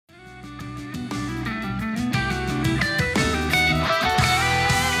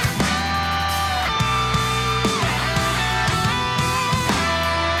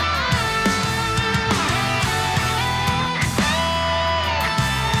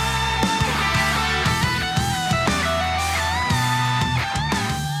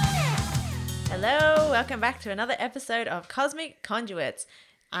welcome back to another episode of Cosmic Conduits.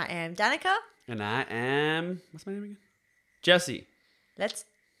 I am Danica. And I am... What's my name again? Jesse. Let's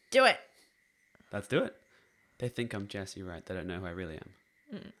do it. Let's do it. They think I'm Jesse, right? They don't know who I really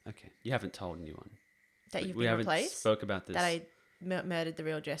am. Okay. You haven't told anyone. That you've we been haven't replaced? spoke about this. That I murdered the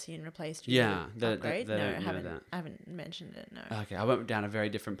real Jesse and replaced you? Yeah. Upgrade? They No, don't know that. I haven't mentioned it, no. Okay. I went down a very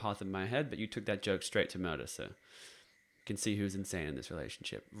different path in my head, but you took that joke straight to murder, so... You can see who's insane in this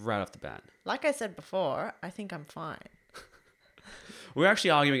relationship right off the bat. Like I said before, I think I'm fine. We were actually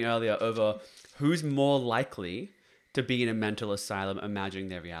arguing earlier over who's more likely to be in a mental asylum imagining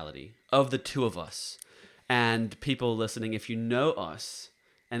their reality of the two of us. And people listening, if you know us,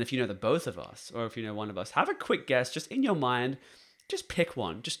 and if you know the both of us, or if you know one of us, have a quick guess just in your mind. Just pick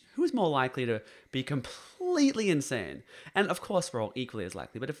one. Just who's more likely to be completely insane. And of course, we're all equally as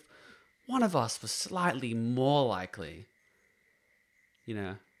likely. But if one of us was slightly more likely, you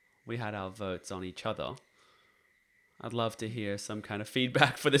know, we had our votes on each other. I'd love to hear some kind of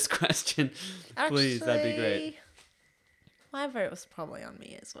feedback for this question. Please, that'd be great. My vote was probably on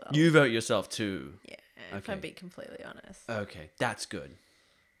me as well. You vote yourself too. Yeah, if Okay. I'm being completely honest. Okay, that's good.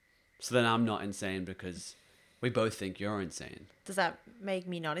 So then I'm not insane because we both think you're insane. Does that make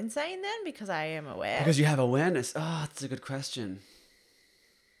me not insane then? Because I am aware. Because you have awareness. Oh, that's a good question.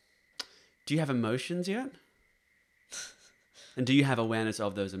 Do you have emotions yet? And do you have awareness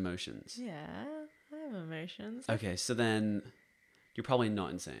of those emotions? Yeah, I have emotions. Okay, so then you're probably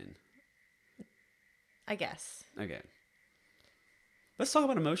not insane. I guess. Okay. Let's talk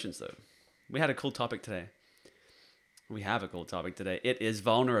about emotions, though. We had a cool topic today. We have a cool topic today. It is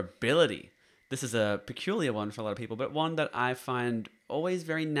vulnerability. This is a peculiar one for a lot of people, but one that I find always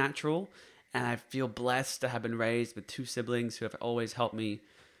very natural, and I feel blessed to have been raised with two siblings who have always helped me,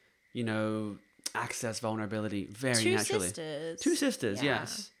 you know, access vulnerability very naturally. Two sisters, Yeah.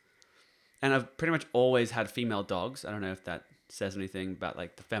 yes. And I've pretty much always had female dogs. I don't know if that says anything about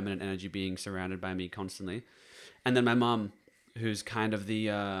like the feminine energy being surrounded by me constantly. And then my mom, who's kind of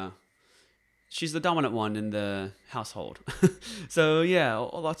the she's the dominant one in the household. So yeah,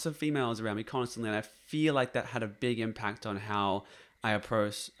 lots of females around me constantly, and I feel like that had a big impact on how I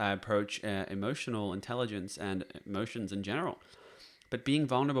approach emotional intelligence and emotions in general. But being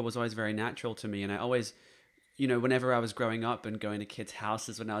vulnerable was always very natural to me, and I always, you know, whenever I was growing up and going to kids'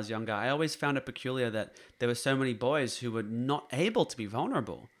 houses when I was younger, I always found it peculiar that there were so many boys who were not able to be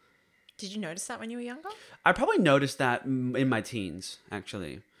vulnerable. Did you notice that when you were younger? I probably noticed that in my teens,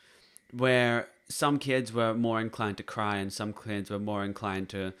 actually, where some kids were more inclined to cry and some kids were more inclined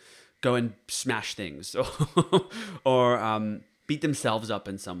to go and smash things or beat themselves up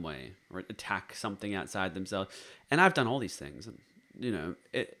in some way or attack something outside themselves. And I've done all these things. You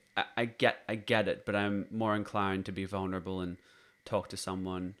know, I get it, but I'm more inclined to be vulnerable and talk to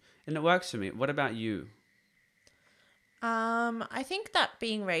someone. And it works for me. What about you? I think that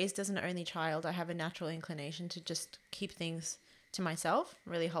being raised as an only child, I have a natural inclination to just keep things to myself,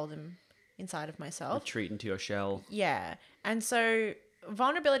 really hold them inside of myself. Retreat into your shell. Yeah. And so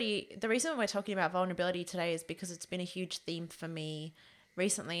vulnerability, the reason we're talking about vulnerability today is because it's been a huge theme for me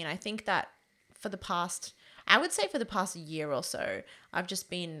recently. And I think that for the past year or so, I've just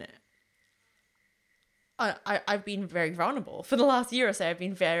been... I've been very vulnerable. For the last year or so, I've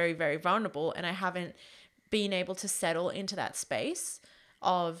been very, very vulnerable, and I haven't been able to settle into that space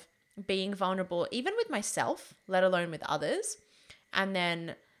of being vulnerable, even with myself, let alone with others, and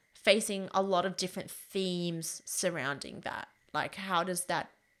then facing a lot of different themes surrounding that. Like, how does that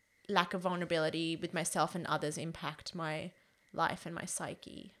lack of vulnerability with myself and others impact my life and my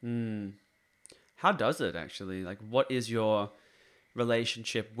psyche? How does it actually? Like, what is your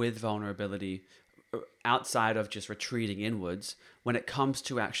relationship with vulnerability outside of just retreating inwards when it comes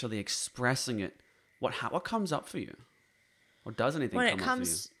to actually expressing it? What comes up for you? Or does anything come up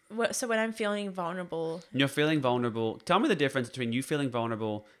for you? So when I'm feeling vulnerable... When you're feeling vulnerable, tell me the difference between you feeling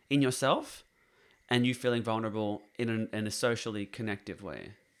vulnerable in yourself and you feeling vulnerable in a socially connective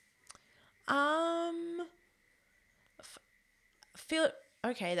way.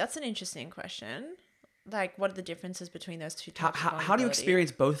 Okay, that's an interesting question. Like, what are the differences between those two types of vulnerability? How do you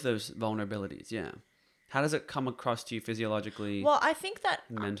experience both those vulnerabilities? Yeah. How does it come across to you physiologically? Well, I think that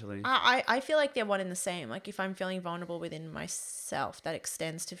mentally. I feel like they're one and the same. Like, if I'm feeling vulnerable within myself, that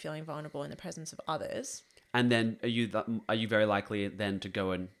extends to feeling vulnerable in the presence of others. And then are you very likely then to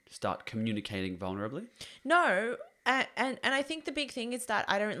go and start communicating vulnerably? No, and I think the big thing is that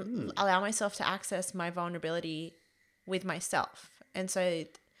I don't allow myself to access my vulnerability with myself, and so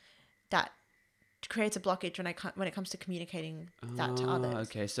that creates a blockage when it comes to communicating that to others.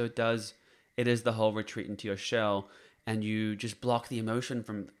 Okay, so it is the whole retreat into your shell and you just block the emotion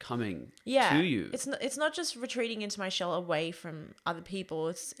from coming Yeah. to you. It's not just retreating into my shell away from other people.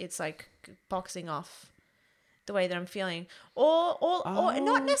 It's like boxing off the way that I'm feeling, or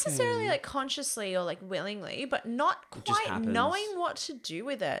not necessarily Okay. like consciously or like willingly, but not It just quite happens. knowing what to do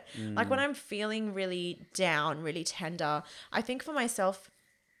with it. Like when I'm feeling really down, really tender, I think for myself,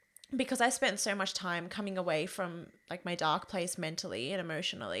 because I spent so much time coming away from like my dark place mentally and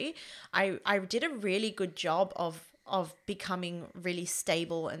emotionally, I did a really good job of becoming really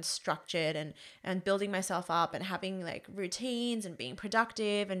stable and structured and building myself up and having like routines and being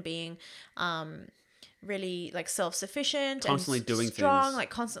productive and being really like self-sufficient Constantly and doing strong, things. like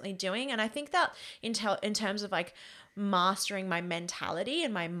constantly doing. And I think that in terms of like mastering my mentality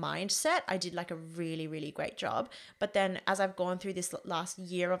and my mindset, I did like a really, really great job. But then as I've gone through this last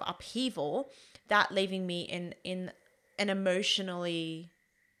year of upheaval, that leaving me in an emotionally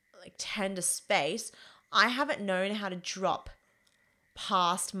like tender space, I haven't known how to drop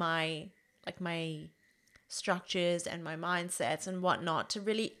past my structures and my mindsets and whatnot to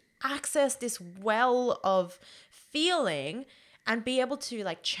really access this well of feeling and be able to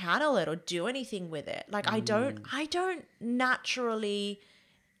like channel it or do anything with it. Like I don't naturally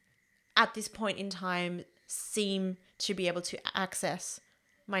at this point in time seem to be able to access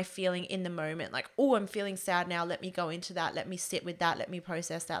my feeling in the moment. Like, oh, I'm feeling sad now. Let me go into that. Let me sit with that. Let me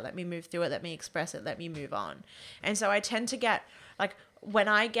process that. Let me move through it. Let me express it. Let me move on. And so I tend to get like when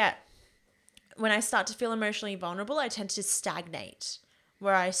I start to feel emotionally vulnerable, I tend to stagnate,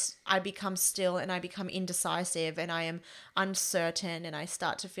 where I become still and I become indecisive and I am uncertain and I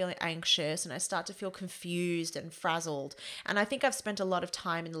start to feel anxious and I start to feel confused and frazzled. And I think I've spent a lot of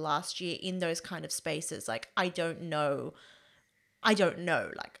time in the last year in those kind of spaces. Like, I don't know.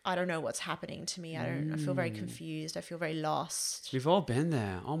 Like, I don't know what's happening to me. I feel very confused. I feel very lost. We've all been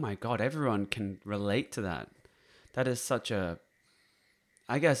there. Oh my God, everyone can relate to that. That is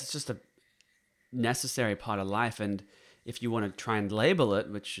I guess it's just a necessary part of life. And if you want to try and label it,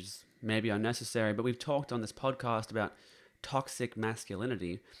 which is maybe unnecessary, but we've talked on this podcast about toxic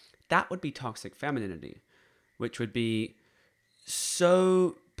masculinity, that would be toxic femininity, which would be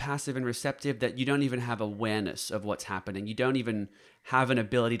so passive and receptive that you don't even have awareness of what's happening. You don't even have an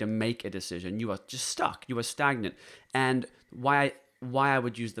ability to make a decision. You are just stuck. You are stagnant. And why I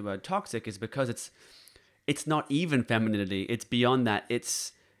would use the word toxic is because it's not even femininity. It's beyond that.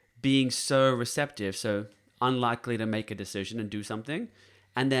 It's being so receptive, so unlikely to make a decision and do something,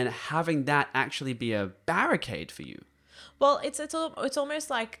 and then having that actually be a barricade for you. Well, it's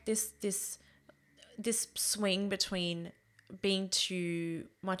almost like this swing between being too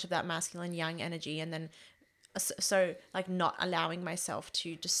much of that masculine yang energy and then so like not allowing myself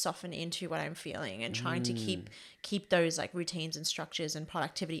to just soften into what I'm feeling and trying to keep those like routines and structures and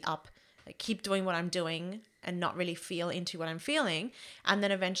productivity up, like keep doing what I'm doing and not really feel into what I'm feeling. And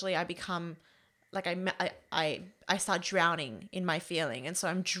then eventually I become like I start drowning in my feeling, and so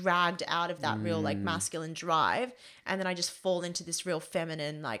I'm dragged out of that real like masculine drive, and then I just fall into this real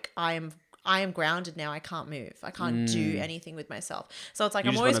feminine, like I am grounded now. I can't move. I can't do anything with myself. So it's like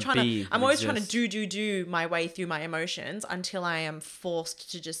You I'm just always wanna trying be to and exist. do my way through my emotions until I am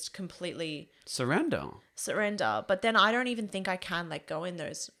forced to just completely surrender. But then I don't even think I can like go in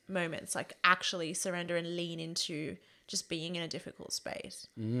those moments, like actually surrender and lean into just being in a difficult space.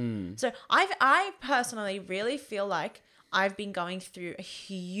 So I personally really feel like I've been going through a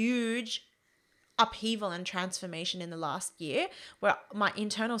huge upheaval and transformation in the last year where my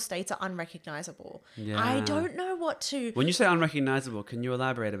internal states are unrecognizable. Yeah. I don't know what to. When you say unrecognizable, can you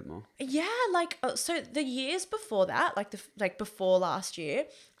elaborate a bit more? Yeah, like so the years before that, like before last year,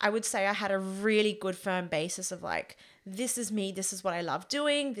 I would say I had a really good firm basis of like, this is me, this is what I love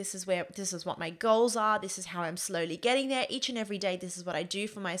doing, this is what my goals are, this is how I'm slowly getting there. Each and every day, this is what I do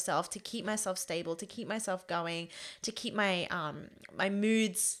for myself to keep myself stable, to keep myself going, to keep my my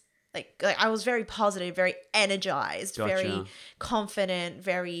moods like I was very positive, very energized, Gotcha. very confident,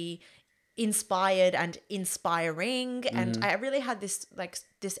 very inspired and inspiring, and I really had this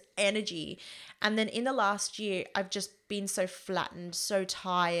energy. And then in the last year I've just been so flattened, so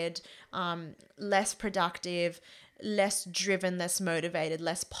tired, less productive, less driven, less motivated,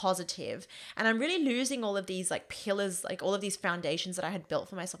 less positive. And I'm really losing all of these like pillars, like all of these foundations that I had built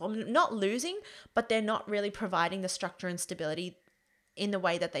for myself. I'm not losing, but they're not really providing the structure and stability in the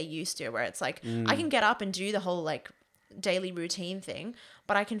way that they used to, where it's like I can get up and do the whole like daily routine thing,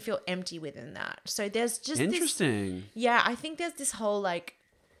 but I can feel empty within that. So there's just Interesting. I think there's this whole like,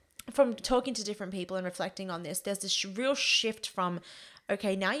 from talking to different people and reflecting on this, there's this real shift from,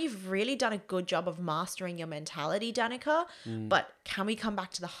 okay, now you've really done a good job of mastering your mentality, Danica, but can we come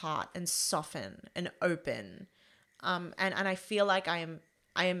back to the heart and soften and open And I feel like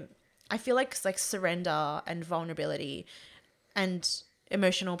I feel like surrender and vulnerability and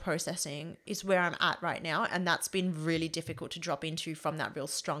emotional processing is where I'm at right now. And that's been really difficult to drop into from that real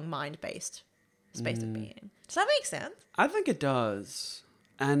strong mind-based space of being. Does that make sense? I think it does.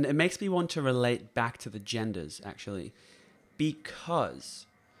 And it makes me want to relate back to the genders, actually. Because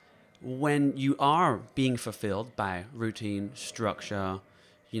when you are being fulfilled by routine, structure,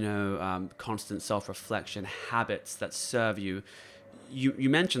 constant self-reflection, habits that serve you, you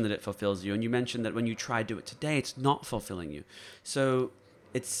mentioned that it fulfills you, and you mentioned that when you try to do it today, it's not fulfilling you. So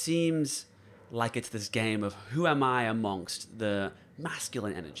it seems like it's this game of who am I amongst the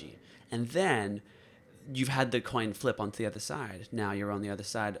masculine energy? And then you've had the coin flip onto the other side. Now you're on the other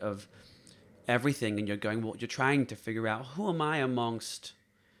side of everything, and you're going, well, you're trying to figure out who am I amongst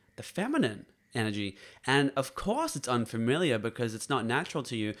the feminine energy. And of course it's unfamiliar because it's not natural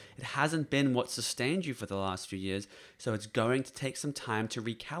to you. It hasn't been what sustained you for the last few years. So it's going to take some time to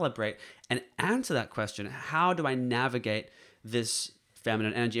recalibrate and answer that question. How do I navigate this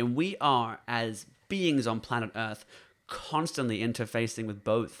feminine energy? And we are, as beings on planet Earth, constantly interfacing with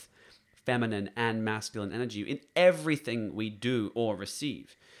both feminine and masculine energy in everything we do or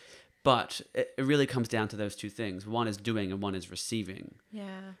receive. But it really comes down to those two things. One is doing and one is receiving. Yeah.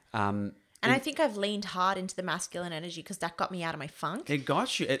 And I think I've leaned hard into the masculine energy because that got me out of my funk. it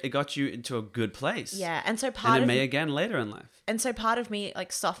got you. It got you into a good place. Yeah, and so And it may again later in life. and so part of me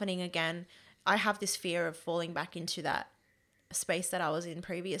like softening again. I have this fear of falling back into that space that I was in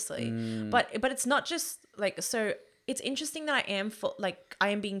previously. But it's not just like so. It's interesting that I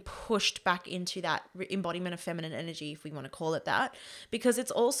am being pushed back into that embodiment of feminine energy, if we want to call it that, because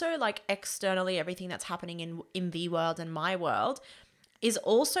it's also like externally everything that's happening in the world and my world is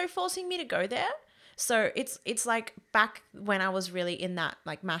also forcing me to go there. So it's like back when I was really in that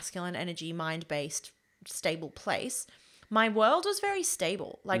like masculine energy, mind-based, stable place, my world was very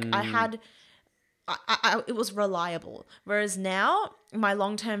stable. Like I had it was reliable. Whereas now my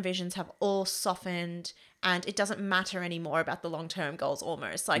long-term visions have all softened and it doesn't matter anymore about the long-term goals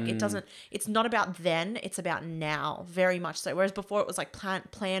almost. Like it's not about then, it's about now, very much so. Whereas before it was like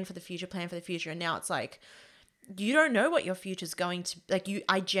plan for the future. And now it's like, you don't know what your future's going to, like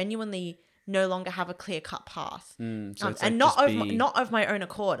I genuinely no longer have a clear-cut path. So it's and like not of my own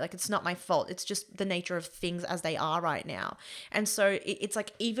accord. Like it's not my fault. It's just the nature of things as they are right now. And so it's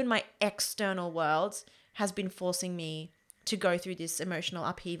like even my external world has been forcing me to go through this emotional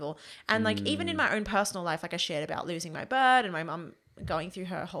upheaval. And like even in my own personal life, like I shared about losing my bird and my mum going through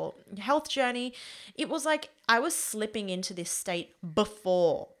her whole health journey, it was like I was slipping into this state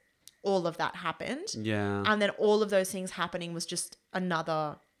before all of that happened. Yeah. And then all of those things happening was just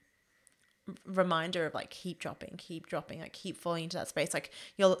another reminder of like keep dropping, like keep falling into that space. Like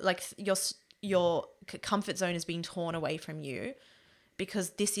your comfort zone is being torn away from you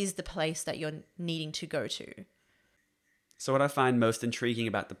because this is the place that you're needing to go to. So what I find most intriguing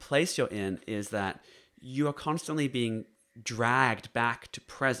about the place you're in is that you are constantly being dragged back to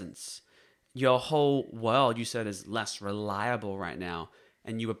presence. Your whole world, you said, is less reliable right now,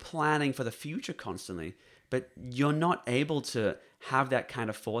 and you were planning for the future constantly, but you're not able to have that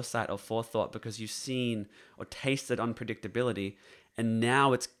kind of foresight or forethought because you've seen or tasted unpredictability, and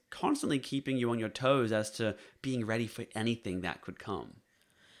now it's constantly keeping you on your toes as to being ready for anything that could come.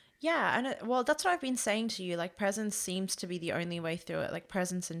 Yeah, and well, that's what I've been saying to you. Like presence seems to be the only way through it. Like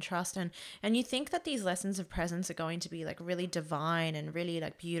presence and trust, and you think that these lessons of presence are going to be like really divine and really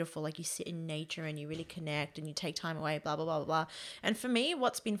like beautiful. Like you sit in nature and you really connect and you take time away. Blah blah blah blah blah. And for me,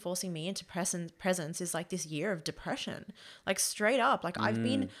 what's been forcing me into presence is like this year of depression. Like straight up, like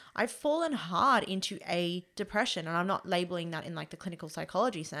I've fallen hard into a depression, and I'm not labeling that in like the clinical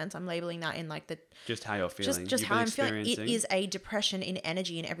psychology sense. I'm labeling that in like the just how you're feeling. Just how I'm feeling. It is a depression in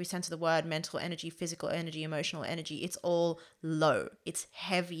energy in every sense of the word: mental energy, physical energy, emotional energy. It's all low. It's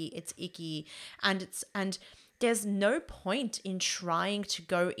heavy. It's icky, and there's no point in trying to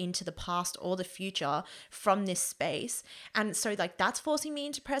go into the past or the future from this space. And so like that's forcing me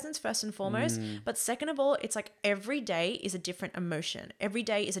into presence first and foremost. But second of all, it's like every day is a different emotion. Every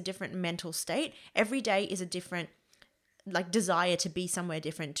day is a different mental state. Every day is a different like desire to be somewhere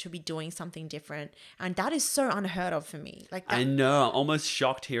different, to be doing something different. And that is so unheard of for me. Like that, I know, I'm almost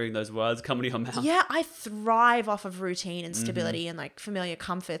shocked hearing those words come to your mouth. yeah, I thrive off of routine and stability and like familiar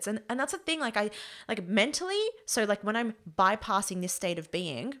comforts. And that's the thing, like I like mentally, so like when I'm bypassing this state of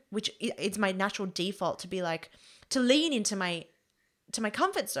being, which it's my natural default to be like, to lean into my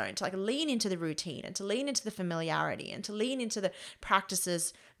comfort zone, to like lean into the routine and to lean into the familiarity and to lean into the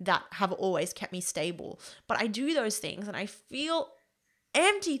practices that have always kept me stable. But I do those things and I feel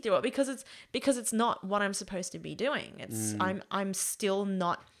empty through it because it's not what I'm supposed to be doing. It's I'm still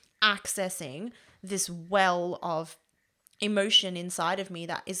not accessing this well of emotion inside of me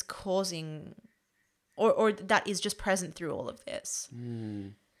that is causing or that is just present through all of this.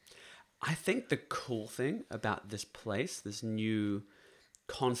 I think the cool thing about this place, this new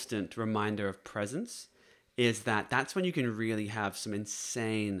constant reminder of presence, is that that's when you can really have some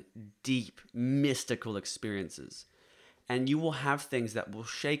insane, deep, mystical experiences. And you will have things that will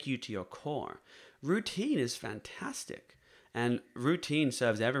shake you to your core. Routine is fantastic. And routine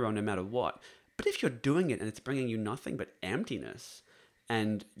serves everyone no matter what. But if you're doing it and it's bringing you nothing but emptiness,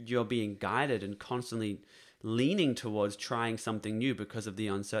 and you're being guided and constantly leaning towards trying something new because of the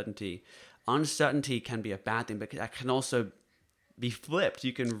uncertainty, uncertainty can be a bad thing, but that can also be flipped.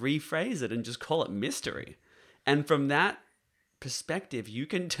 You can rephrase it and just call it mystery. And from that perspective, you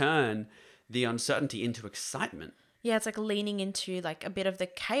can turn the uncertainty into excitement. Yeah, it's like leaning into like a bit of the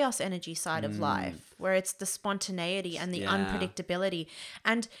chaos energy side of life, where it's the spontaneity and the unpredictability.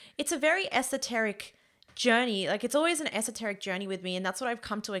 And it's a very esoteric journey. Like, it's always an esoteric journey with me, and that's what I've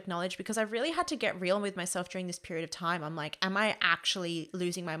come to acknowledge, because I've really had to get real with myself during this period of time. I'm like, am I actually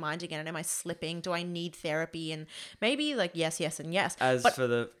losing my mind again? And am I slipping? Do I need therapy? And maybe like yes, and yes. But for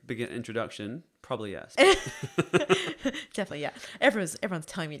the beginner introduction, probably yes. Definitely, yeah. Everyone's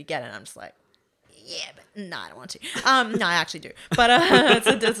telling me to get it, and I'm just like, yeah, but no, I don't want to. No, I actually do, but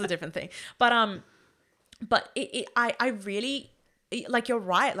it's a different thing. But I really, like, you're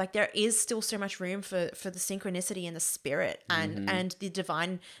right. Like, there is still so much room for the synchronicity and the spirit and the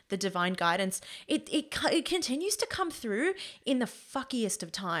divine guidance. It continues to come through in the fuckiest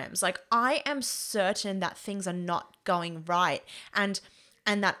of times. Like, I am certain that things are not going right, and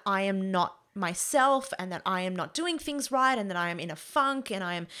that I am not myself, and that I am not doing things right, and that I am in a funk, and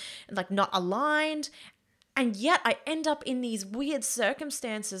I am like not aligned. And yet I end up in these weird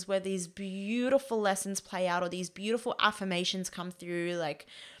circumstances where these beautiful lessons play out, or these beautiful affirmations come through. Like,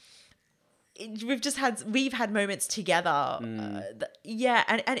 we've had moments together. And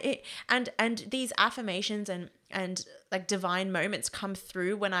these affirmations and like divine moments come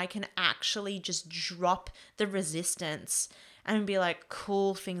through when I can actually just drop the resistance and be like,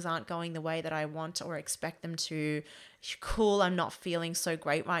 cool, things aren't going the way that I want or expect them to. Cool, I'm not feeling so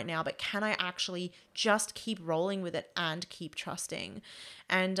great right now, but can I actually just keep rolling with it and keep trusting?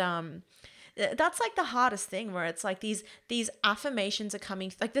 And that's like the hardest thing, where it's like these affirmations are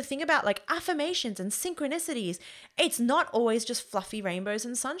coming. Like, the thing about like affirmations and synchronicities, it's not always just fluffy rainbows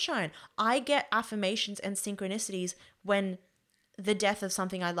and sunshine. I get affirmations and synchronicities when the death of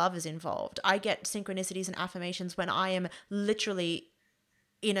something I love is involved. I get synchronicities and affirmations when I am literally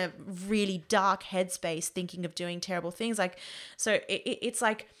in a really dark headspace thinking of doing terrible things. Like, so it's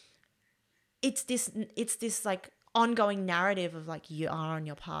like, it's this like ongoing narrative of like, you are on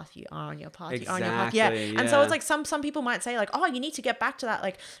your path, you are on your path, you are on your path. Yeah. And so it's like some people might say like, oh, you need to get back to that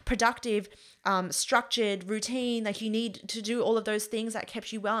like productive, structured routine. Like, you need to do all of those things that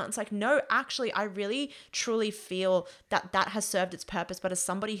kept you well. And it's like, no, actually, I really truly feel that has served its purpose. But as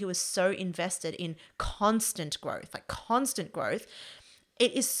somebody who is so invested in constant growth,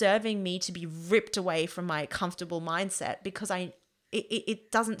 it is serving me to be ripped away from my comfortable mindset, because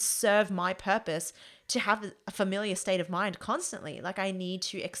it doesn't serve my purpose to have a familiar state of mind constantly. Like, I need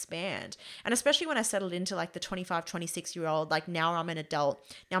to expand. And especially when I settled into like the 25, 26-year-old, like, now I'm an adult,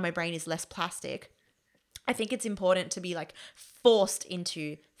 now my brain is less plastic. I think it's important to be like forced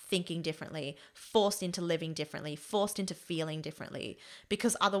into thinking differently, forced into living differently, forced into feeling differently,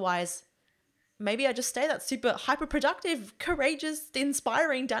 because otherwise maybe I just stay that super hyper productive, courageous,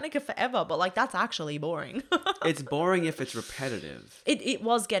 inspiring Danica forever. But like, that's actually boring. It's boring if it's repetitive. It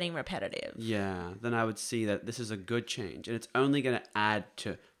was getting repetitive. Yeah, then I would see that this is a good change, and it's only going to add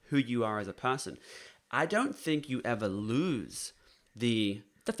to who you are as a person. I don't think you ever lose the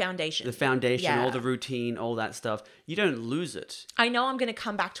foundation. All the routine, all that stuff. You don't lose it. I know I'm going to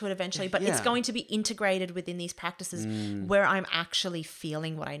come back to it eventually, but it's going to be integrated within these practices where I'm actually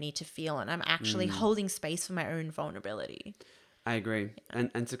feeling what I need to feel, and I'm actually holding space for my own vulnerability. I agree.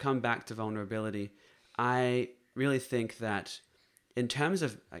 And to come back to vulnerability, I really think that in terms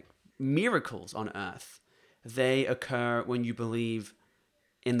of like miracles on earth, they occur when you believe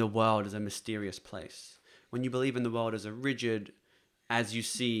in the world as a mysterious place. When you believe in the world as a rigid, as you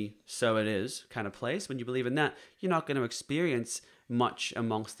see, so it is kind of place. When you believe in that, you're not going to experience much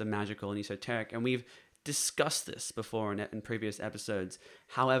amongst the magical and esoteric. And we've discussed this before in previous episodes.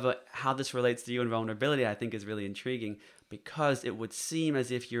 However, how this relates to you and vulnerability, I think, is really intriguing, because it would seem as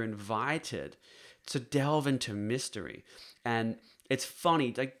if you're invited to delve into mystery. And it's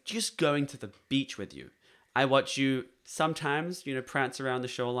funny, like just going to the beach with you. I watch you sometimes, prance around the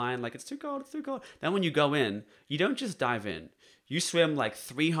shoreline like it's too cold, it's too cold. Then when you go in, you don't just dive in. You swim like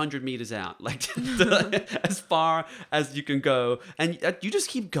 300 meters out, like as far as you can go. And you just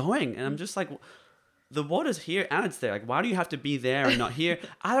keep going. And I'm just like, the water's here and it's there. Like, why do you have to be there and not here?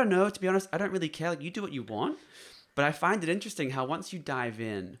 I don't know. To be honest, I don't really care. Like, you do what you want. But I find it interesting how once you dive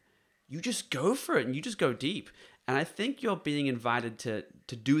in, you just go for it and you just go deep. And I think you're being invited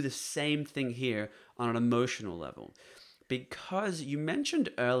to do the same thing here on an emotional level. Because you mentioned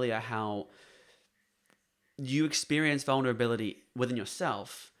earlier how you experience vulnerability within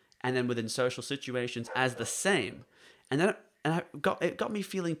yourself and then within social situations as the same. And it got me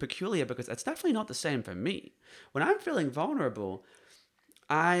feeling peculiar because it's definitely not the same for me. When I'm feeling vulnerable,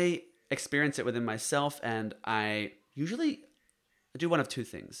 I experience it within myself, and I usually do one of two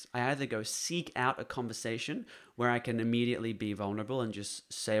things. I either go seek out a conversation where I can immediately be vulnerable and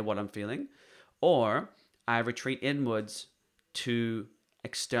just say what I'm feeling, or I retreat inwards to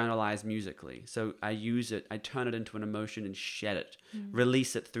externalize musically. So I use it, I turn it into an emotion and shed it,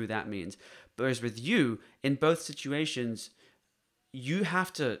 release it through that means. Whereas with you, in both situations, you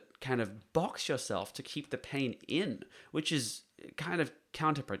have to kind of box yourself to keep the pain in, which is kind of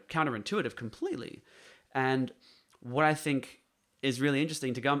counterintuitive completely. And what I think is really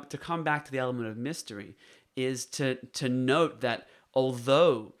interesting to come back to the element of mystery is to note that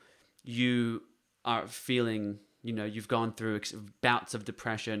although you are feeling, you've gone through bouts of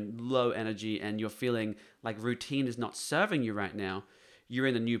depression, low energy, and you're feeling like routine is not serving you right now, you're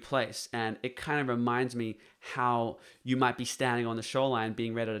in a new place. And it kind of reminds me how you might be standing on the shoreline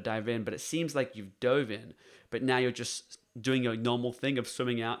being ready to dive in, but it seems like you've dove in, but now you're just doing your normal thing of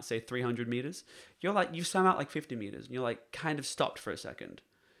swimming out, say 300 meters. You're like, you swam out like 50 meters and you're like kind of stopped for a second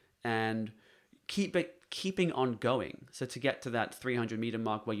and keeping on going. So to get to that 300 meter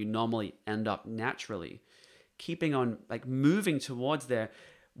mark where you normally end up naturally, keeping on, like moving towards there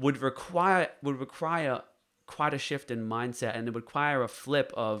would require quite a shift in mindset, and it would require a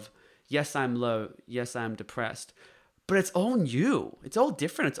flip of, yes, I'm low, yes, I'm depressed, but it's all new, it's all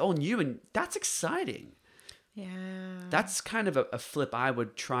different, it's all new, and that's exciting. Yeah. That's kind of a flip I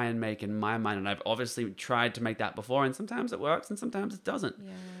would try and make in my mind, and I've obviously tried to make that before, and sometimes it works and sometimes it doesn't.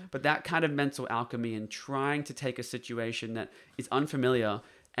 Yeah. But that kind of mental alchemy and trying to take a situation that is unfamiliar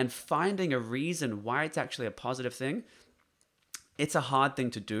and finding a reason why it's actually a positive thing, it's a hard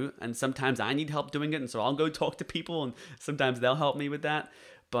thing to do. And sometimes I need help doing it, and so I'll go talk to people, and sometimes they'll help me with that.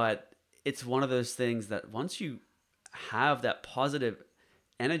 But it's one of those things that once you have that positive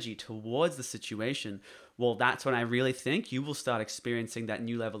energy towards the situation, well, that's when I really think you will start experiencing that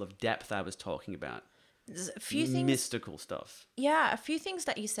new level of depth I was talking about. There's a few things, mystical stuff. Yeah, a few things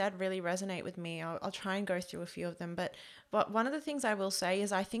that you said really resonate with me. I'll try and go through a few of them, but one of the things I will say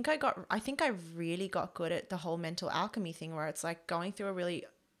is I think I really got good at the whole mental alchemy thing, where it's like going through a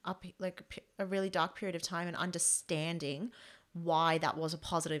really dark period of time and understanding why that was a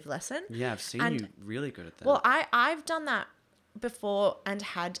positive lesson. Yeah, I've seen you really good at that. Well, I've done that before and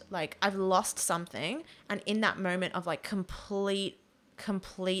had, like, I've lost something, and in that moment of like complete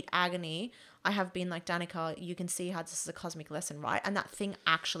agony, I have been like, Danica, you can see how this is a cosmic lesson, right? And that thing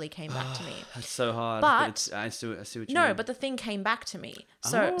actually came back to me. That's so hard. But I see what you mean. No, but the thing came back to me.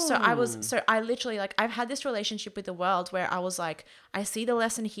 So I literally, like, I've had this relationship with the world where I was like, I see the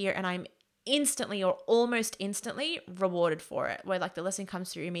lesson here and I'm instantly or almost instantly rewarded for it, where like the lesson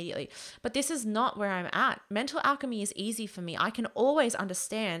comes through immediately. But this is not where I'm at. Mental alchemy is easy for me. I can always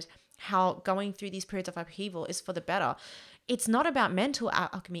understand how going through these periods of upheaval is for the better. It's not about mental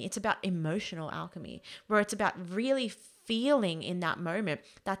alchemy. It's about emotional alchemy, where it's about really feeling in that moment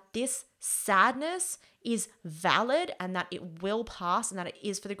that this sadness is valid and that it will pass and that it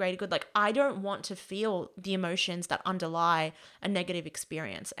is for the greater good. Like, I don't want to feel the emotions that underlie a negative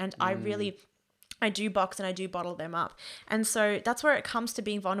experience. And I do box and I do bottle them up. And so that's where it comes to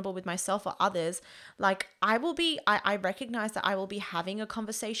being vulnerable with myself or others. Like, I recognize that I will be having a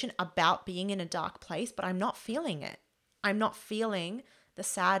conversation about being in a dark place, but I'm not feeling it. I'm not feeling the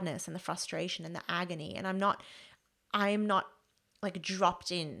sadness and the frustration and the agony. And I am not like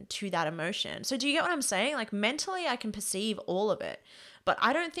dropped into that emotion. So do you get what I'm saying? Like, mentally I can perceive all of it, but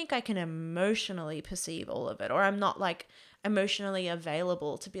I don't think I can emotionally perceive all of it, or I'm not like emotionally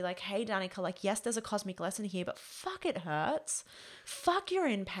available to be like, hey, Danica, like, yes, there's a cosmic lesson here, but fuck, it hurts. Fuck, you're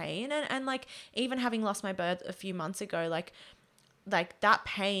in pain. And like, even having lost my birth a few months ago, like that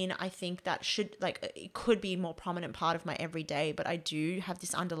pain, I think that should, like, it could be a more prominent part of my everyday, but I do have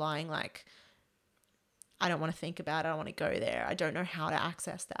this underlying, like, I don't want to think about it. I don't want to go there. I don't know how to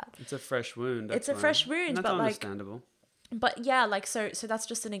access that. It's a fresh wound. It's a fresh wound, that's but understandable. But yeah, like so that's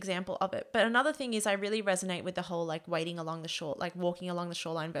just an example of it. But another thing is I really resonate with the whole like wading along the shore, like walking along the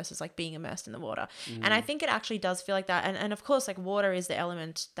shoreline versus like being immersed in the water. And I think it actually does feel like that. And of course, like water is the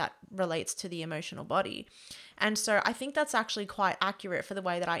element that relates to the emotional body. And so I think that's actually quite accurate for the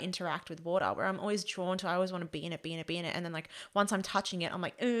way that I interact with water, where I'm always drawn to, I always want to be in it, be in it, be in it. And then like once I'm touching it, I'm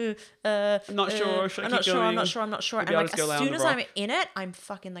like, I'm not sure. Should I I'm keep not sure, going? I'm not sure, I'm not sure. Maybe And I'll like just go as lay on soon the as I'm rock. in it, I'm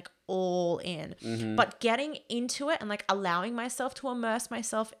fucking like all in. But getting into it and like allowing myself to immerse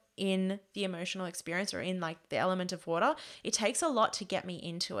myself in the emotional experience or in like the element of water, it takes a lot to get me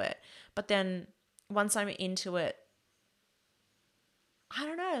into it. But then once I'm into it, I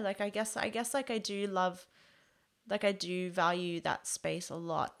don't know, like I guess like I do love, like I do value that space a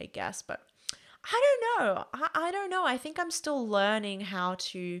lot, I guess. But I don't know. I don't know. I think I'm still learning how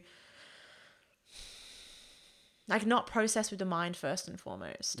to like not process with the mind first and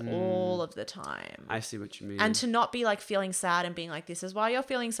foremost all of the time. I see what you mean. And to not be like feeling sad and being like, this is why you're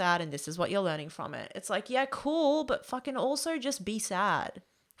feeling sad and this is what you're learning from it. It's like, yeah, cool, but fucking also just be sad.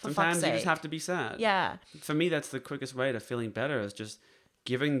 For fuck's Sometimes you sake. just have to be sad. Yeah. For me, that's the quickest way to feeling better, is just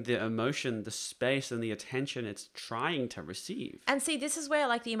giving the emotion the space and the attention it's trying to receive. And see, this is where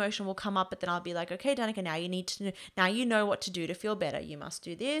like the emotion will come up, but then I'll be like, okay, Danica, now you know what to do to feel better. You must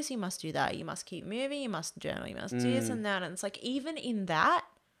do this, you must do that, you must keep moving, you must journal, you must do this and that. And it's like, even in that,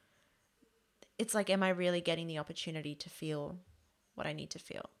 it's like, am I really getting the opportunity to feel what I need to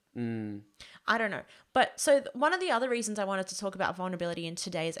feel? I don't know. But so one of the other reasons I wanted to talk about vulnerability in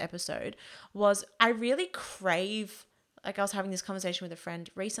today's episode was I really crave, like I was having this conversation with a friend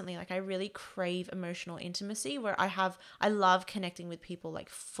recently, like I really crave emotional intimacy where I love connecting with people like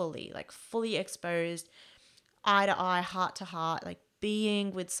fully exposed, eye to eye, heart to heart, like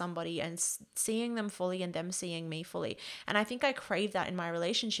being with somebody and seeing them fully and them seeing me fully. And I think I crave that in my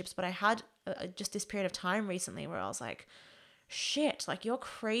relationships, but I had just this period of time recently where I was like, shit, like you're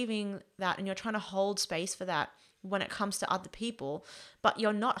craving that and you're trying to hold space for that when it comes to other people, but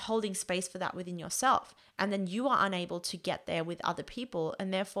you're not holding space for that within yourself. And then you are unable to get there with other people.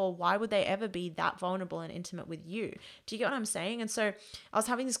 And therefore, why would they ever be that vulnerable and intimate with you? Do you get what I'm saying? And so I was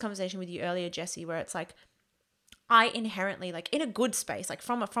having this conversation with you earlier, Jessie, where it's like, I inherently, like in a good space, like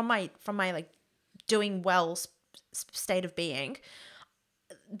from my like doing well state of being,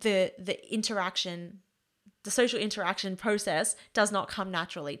 the interaction, the social interaction process does not come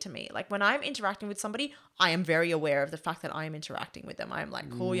naturally to me. Like when I'm interacting with somebody, I am very aware of the fact that I am interacting with them. I am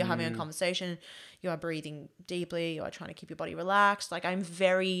like, cool, you're having a conversation, you are breathing deeply, you are trying to keep your body relaxed. Like I'm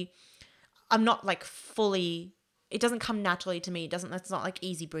not like fully, it doesn't come naturally to me. It's not like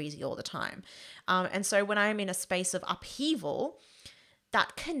easy breezy all the time. And so when I'm in a space of upheaval,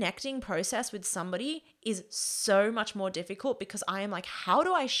 that connecting process with somebody is so much more difficult because I am like, how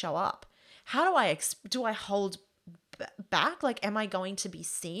do I show up? How do I hold back? Like, am I going to be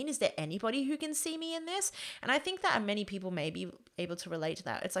seen? Is there anybody who can see me in this? And I think that many people may be able to relate to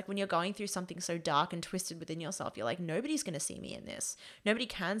that. It's like when you're going through something so dark and twisted within yourself, you're like, nobody's going to see me in this. Nobody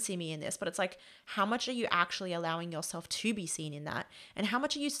can see me in this. But it's like, how much are you actually allowing yourself to be seen in that? And how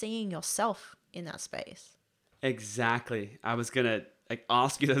much are you seeing yourself in that space? Exactly. I was going to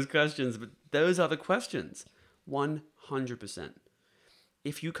ask you those questions, but those are the questions. 100%.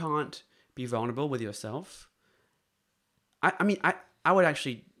 If you can't be vulnerable with yourself, I would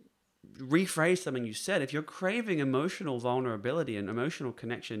actually rephrase something you said. If you're craving emotional vulnerability and emotional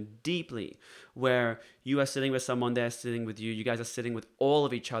connection deeply, where you are sitting with someone, they're sitting with you, you guys are sitting with all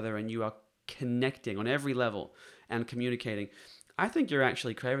of each other and you are connecting on every level and communicating, I think you're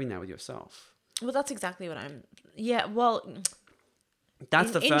actually craving that with yourself. Well, that's exactly what well,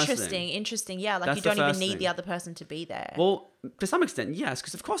 that's the first thing. Interesting. Yeah, like That's you don't the even first need thing. the other person to be there. Well, to some extent, yes,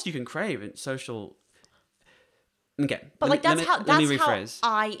 because of course you can crave it, social. Okay, but like let me how rephrase.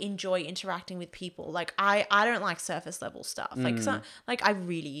 I enjoy interacting with people. Like I don't like surface level stuff. Like like I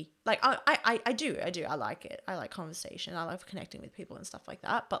really like I do. I like it. I like conversation. I like connecting with people and stuff like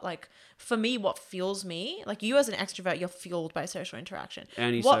that. But like for me, what fuels me, like you as an extrovert, you're fueled by social interaction.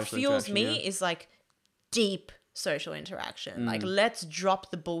 What fuels me is like deep social interaction. Like let's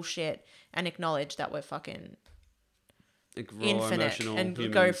drop the bullshit and acknowledge that we're fucking infinite and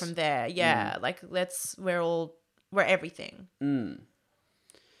humans. go from there. Yeah, like we're everything.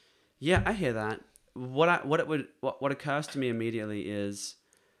 Yeah, I hear that. What occurs to me immediately is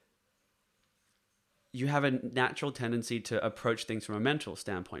you have a natural tendency to approach things from a mental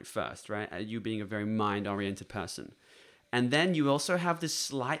standpoint first, right? You being a very mind-oriented person. And then you also have this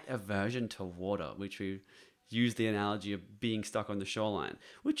slight aversion to water, which we use the analogy of being stuck on the shoreline,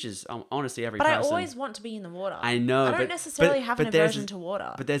 which is honestly every person. But I always want to be in the water. I know. I don't necessarily have an aversion to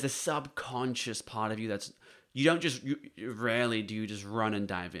water. But there's a subconscious part of you that's Rarely do you just run and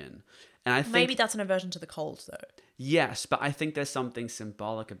dive in. And I think Maybe that's an aversion to the cold, though. yes, but I think there's something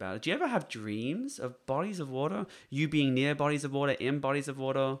symbolic about it. Do you ever have dreams of bodies of water? You being near bodies of water, in bodies of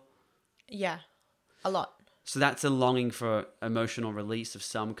water? Yeah, a lot. So that's a longing for emotional release of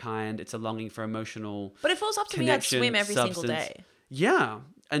some kind. It's a longing for emotional But it falls up to me, I'd connection, swim every single substance. day. Yeah.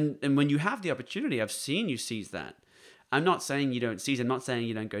 And when you have the opportunity, I've seen you seize that. I'm not saying you don't seize. I'm not saying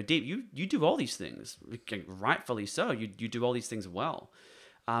you don't go deep. You do all these things, rightfully so. You do all these things well.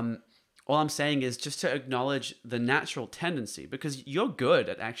 All I'm saying is just to acknowledge the natural tendency, because you're good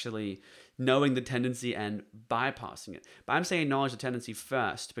at actually knowing the tendency and bypassing it. But I'm saying acknowledge the tendency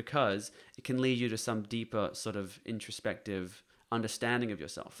first, because it can lead you to some deeper sort of introspective understanding of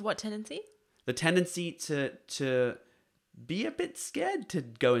yourself. What tendency? The tendency to be a bit scared to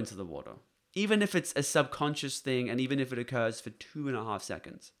go into the water, even if it's a subconscious thing and even if it occurs for 2.5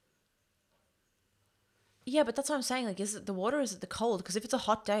 seconds. Yeah, but that's what I'm saying. Like, is it the water or is it the cold? Because if it's a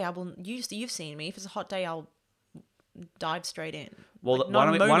hot day, I will. You've seen me. If it's a hot day, I'll dive straight in. Well, Like, not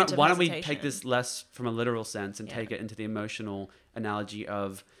a moment of why don't we hesitation. take this less from a literal sense and take it into the emotional analogy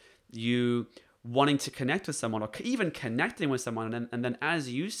of you wanting to connect with someone, or even connecting with someone, and then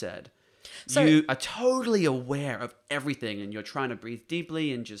as you said, So- you are totally aware of everything and you're trying to breathe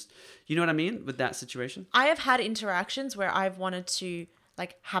deeply and just, you know what I mean with that situation? I have had interactions where I've wanted to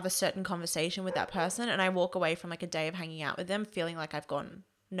like have a certain conversation with that person, and I walk away from like a day of hanging out with them feeling like I've gone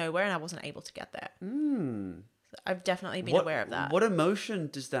nowhere and I wasn't able to get there. So I've definitely been aware of that. What emotion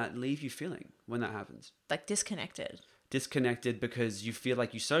does that leave you feeling when that happens? Like disconnected. Disconnected because you feel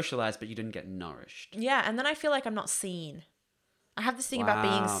like you socialized but you didn't get nourished. Yeah, and then I feel like I'm not seen. I have this thing about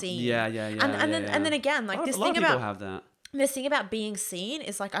being Wow. seen. Yeah. And then again, like this a lot thing of people about have that. this thing about being seen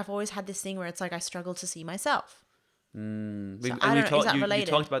is like I've always had this thing where it's like I struggle to see myself. I I don't don't know, is that you related?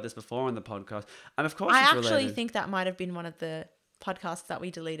 talked about this before on the podcast, and of course I it's actually related. think that might have been one of the podcasts that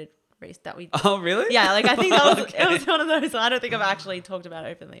we deleted. That we Oh, really? yeah, like I think that was Okay. it was one of those. I don't think I've actually talked about it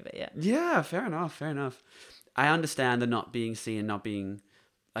openly, but yeah. Yeah, fair enough. I understand the not being seen, not being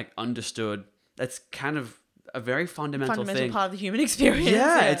like understood. That's kind of a very fundamental thing. Part of the human experience.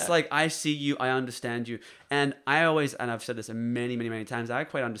 Yeah, it's like I see you, I understand you, and I've said this many times. I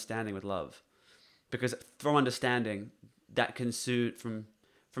equate understanding with love, because from understanding that can suit from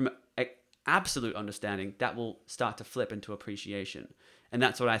absolute understanding that will start to flip into appreciation, and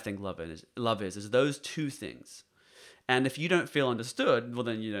that's what I think love is those two things. And if you don't feel understood, well,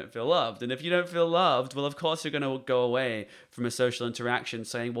 then you don't feel loved. And if you don't feel loved, well, of course you're going to go away from a social interaction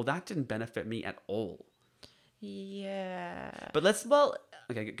saying, well, that didn't benefit me at all. Yeah. But Well,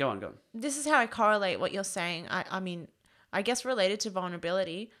 okay, go on. this is how I correlate what you're saying. I mean, I guess related to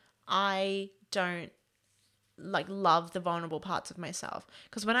vulnerability, I don't like love the vulnerable parts of myself,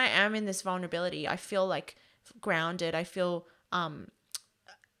 because when I am in this vulnerability, I feel like grounded. I feel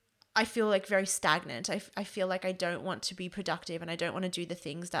like very stagnant. I feel like I don't want to be productive, and I don't want to do the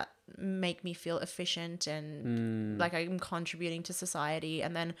things that make me feel efficient and like I'm contributing to society.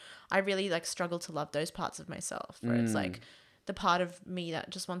 And then I really like struggle to love those parts of myself where it's like the part of me that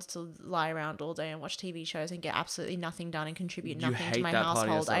just wants to lie around all day and watch TV shows and get absolutely nothing done and contribute You nothing to hate my that part of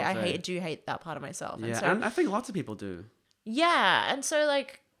household. yourself, I eh? do hate that part of myself. Yeah, And so, and I think lots of people do. yeah. And so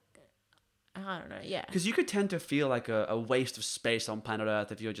like, I don't know. Yeah. Because you could tend to feel like a waste of space on planet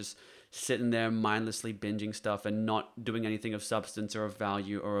Earth if you're just sitting there mindlessly binging stuff and not doing anything of substance or of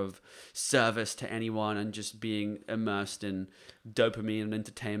value or of service to anyone, and just being immersed in dopamine and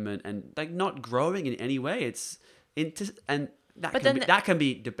entertainment and like not growing in any way. That can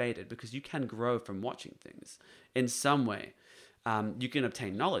be debated, because you can grow from watching things in some way. You can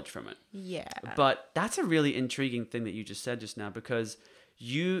obtain knowledge from it. Yeah. But that's a really intriguing thing that you just said just now, because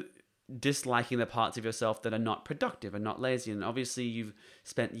you disliking the parts of yourself that are not productive and not lazy, and obviously you've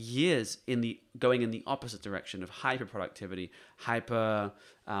spent years going in the opposite direction of hyper productivity,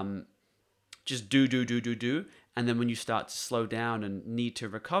 just do, and then when you start to slow down and need to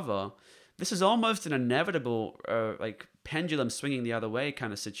recover, this is almost an inevitable like pendulum swinging the other way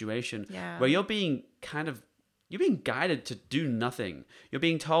kind of situation. Yeah. Where you're being guided to do nothing. You're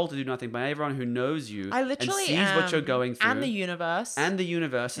being told to do nothing by everyone who knows you I literally and sees what you're going through. And the universe.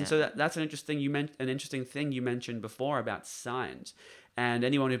 And so Yeah. that's an interesting thing you mentioned before about signs. And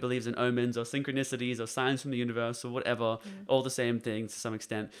anyone who believes in omens or synchronicities or signs from the universe or whatever, all the same things to some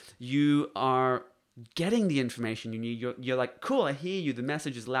extent, you are getting the information you need. You're like, cool, I hear you. The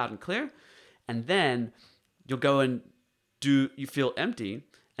message is loud and clear. And then you'll go and you feel empty.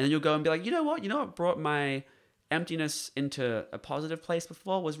 And then you'll go and be like, you know what brought my emptiness into a positive place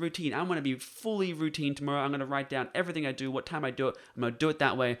before was routine. I'm going to be fully routine tomorrow. I'm going to write down everything I do, what time I do it. I'm going to do it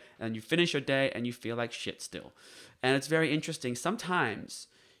that way. And you finish your day and you feel like shit still. And it's very interesting. Sometimes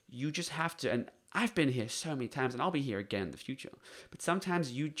you just have to, and I've been here so many times and I'll be here again in the future. But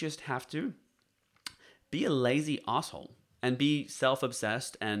sometimes you just have to be a lazy asshole. And be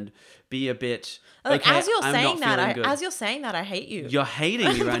self-obsessed and be a bit. Like, okay, as you're I'm saying not feeling good. as you're saying that, I hate you. You're hating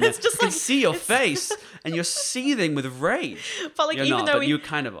me right But now. it's just I can like- see your face, and you're seething with rage. But like, You're even not, though but we you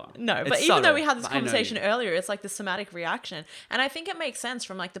kind of are. no, It's but even though subtle, we had this but I know conversation you. earlier, it's like the somatic reaction, and I think it makes sense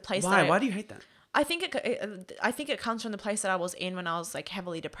from like the place. Why? That Why do you hate that? I think I think it comes from the place that I was in when I was like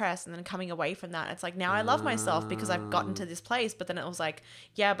heavily depressed, and then coming away from that, it's like now I love myself because I've gotten to this place. But then it was like,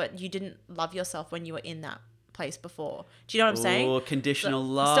 yeah, but you didn't love yourself when you were in that place before. Do you know what I'm saying? Oh, conditional So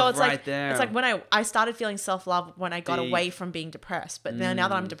love it's right like, there. It's like when I started feeling self-love when I got Deep. away from being depressed. But now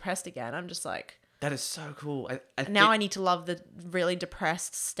that I'm depressed again, I'm just like, That is so cool. now I need to love the really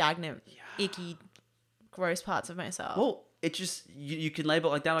depressed, stagnant, icky, gross parts of myself. Well, it just you can label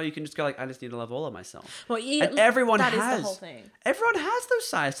it like that, or you can just go like, I just need to love all of myself. Well, yeah, and everyone that has is the whole thing. Everyone has those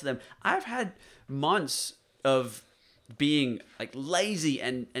sides to them. I've had months of being like lazy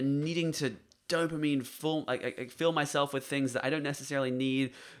and needing to dopamine full I fill myself with things that I don't necessarily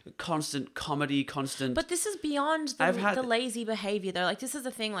need. Constant comedy, constant. But this is beyond I've had- the lazy behavior, though. Like, this is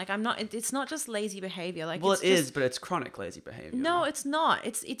the thing. Like, it's not just lazy behavior. Like, well, it's it is, just, but it's chronic lazy behavior. No, it's not.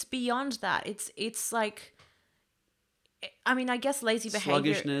 It's beyond that. It's like, I mean, I guess lazy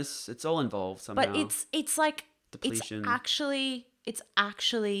behavior. Sluggishness. It's all involved somehow. But it's like Depletion. it's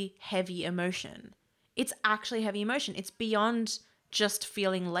actually heavy emotion. It's actually heavy emotion. It's beyond just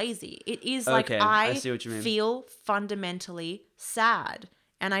feeling lazy. It is like Okay, I see what you mean. feel fundamentally sad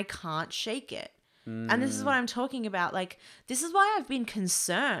and I can't shake it. And this is what I'm talking about. Like, this is why I've been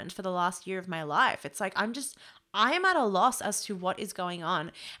concerned for the last year of my life. It's like I am at a loss as to what is going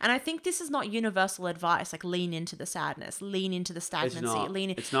on. And I think this is not universal advice, like lean into the sadness, lean into the stagnancy, not. lean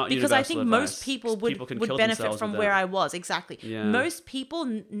in. It's not because I universal think advice, most people 'cause would, people can would kill benefit themselves from with where that. I was. Exactly. Yeah. Most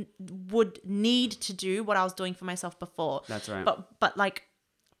people would need to do what I was doing for myself before. That's right. But like,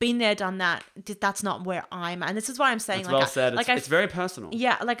 been there, done that. That's not where I'm at. And this is why I'm saying, That's like, well said. It's very personal.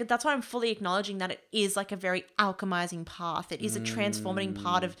 yeah, like that's why I'm fully acknowledging that it is like a very alchemizing path. It is a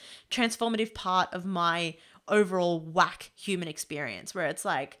transformative part of my overall whack human experience, where it's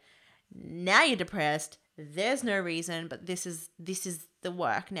like, now you're depressed. There's no reason, but this is the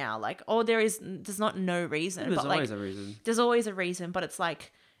work now. Like, oh, there's not no reason, There's but always like a reason. there's always a reason. But it's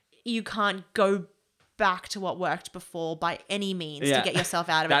like you can't go back to what worked before by any means Yeah. to get yourself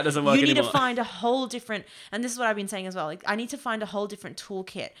out of That it. doesn't work You need anymore. to find a whole different, and this is what I've been saying as well. Like, I need to find a whole different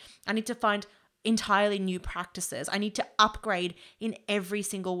toolkit. I need to find entirely new practices. I need to upgrade in every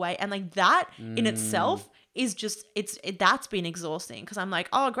single way. And like that in itself is just, that's been exhausting, because I'm like,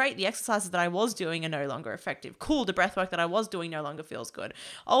 oh great, the exercises that I was doing are no longer effective. Cool, the breath work that I was doing no longer feels good.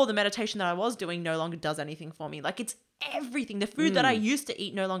 Oh, the meditation that I was doing no longer does anything for me. Like, it's everything. The food that I used to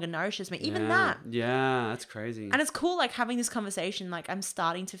eat no longer nourishes me. Even that. Yeah, that's crazy. And it's cool, like, having this conversation, like, I'm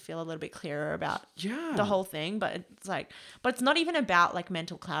starting to feel a little bit clearer about Yeah. the whole thing. But it's like, but it's not even about like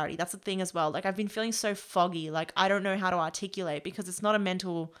mental clarity. That's the thing as well. Like, I've been feeling so foggy. Like, I don't know how to articulate, because it's not a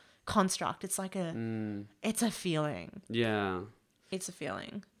mental construct. It's like it's a feeling. Yeah. It's a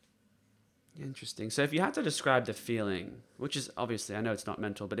feeling. Interesting. So if you had to describe the feeling, which is obviously, I know it's not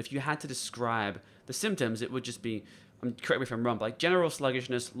mental, but if you had to describe the symptoms, it would just be, correct me if I'm wrong, but like general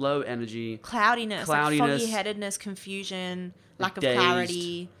sluggishness, low energy, Cloudiness. Like Cloudiness. foggy-headedness, confusion, lack of Dazed.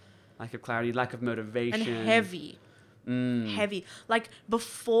 clarity, lack of clarity, lack of motivation. and heavy. Heavy. Like,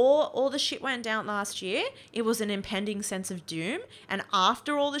 before all the shit went down last year, it was an impending sense of doom, and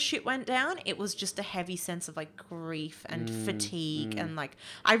after all the shit went down, it was just a heavy sense of like grief and fatigue. And like,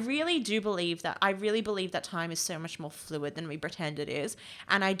 I really believe that time is so much more fluid than we pretend it is.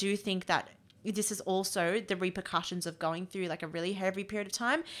 And I do think that this is also the repercussions of going through like a really heavy period of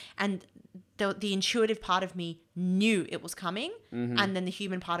time, and the intuitive part of me knew it was coming, and then the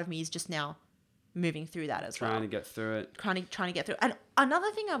human part of me is just now moving through that as well. Trying to get through it. Trying to get through. And another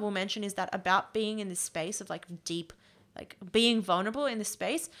thing I will mention is that about being in this space of like deep, like being vulnerable in this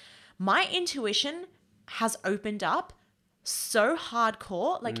space, my intuition has opened up so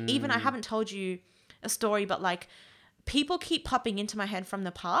hardcore. Like, even I haven't told you a story, but like, people keep popping into my head from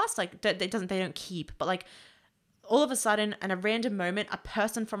the past. Like, they don't keep, but like, all of a sudden, in a random moment, a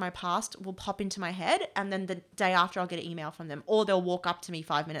person from my past will pop into my head, and then the day after I'll get an email from them, or they'll walk up to me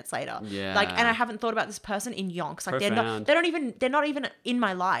 5 minutes later. Yeah. Like, and I haven't thought about this person in yonks. Like, Profound. they're not even in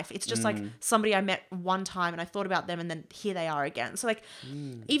my life. It's just like somebody I met one time and I thought about them, and then here they are again. So like,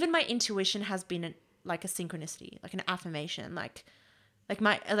 even my intuition has been like a synchronicity, like an affirmation, like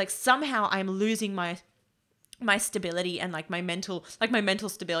somehow I'm losing my stability and like my mental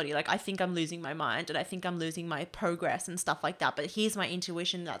stability. Like I think I'm losing my mind and I think I'm losing my progress and stuff like that. But here's my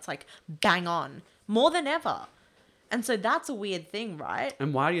intuition that's like bang on more than ever. And so that's a weird thing, right?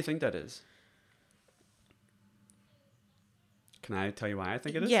 And why do you think that is? Can I tell you why I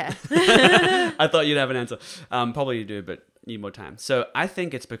think it is? Yeah. I thought you'd have an answer. Probably you do, but need more time. So I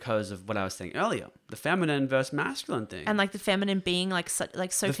think it's because of what I was saying earlier, the feminine versus masculine thing. And like the feminine being so The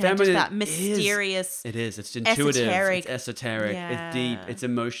connected to feminine that mysterious. It is. It's intuitive. Esoteric. It's esoteric. Yeah. It's deep. It's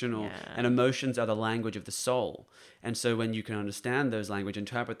emotional. Yeah. And emotions are the language of the soul. And so when you can understand those language,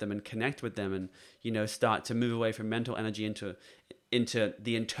 interpret them, and connect with them, and start to move away from mental energy into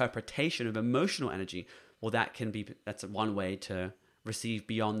the interpretation of emotional energy, well, that's one way to receive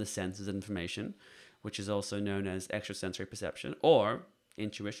beyond the senses information, which is also known as extrasensory perception or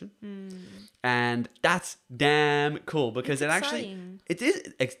intuition. And that's damn cool because it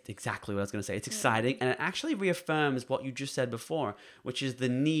is exactly what I was going to say. It's exciting, and it actually reaffirms what you just said before, which is the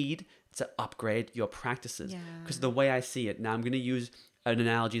need to upgrade your practices. Because the way I see it, now I'm going to use an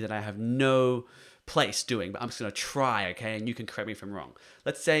analogy that I have no place doing, but I'm just going to try, okay? And you can correct me if I'm wrong.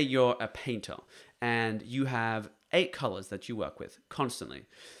 Let's say you're a painter and you have 8 colors that you work with constantly.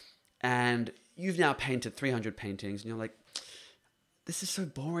 And you've now painted 300 paintings and you're like, this is so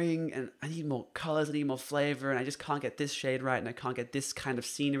boring and I need more colors, I need more flavor, and I just can't get this shade right and I can't get this kind of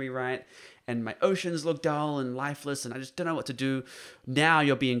scenery right, and my oceans look dull and lifeless and I just don't know what to do. Now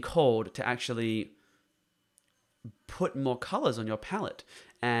you're being called to actually put more colors on your palette,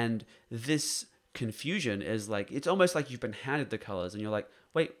 and this confusion is like, it's almost like you've been handed the colors and you're like,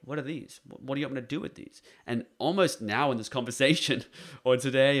 wait, what are these? What do you want me to do with these? And almost now in this conversation, or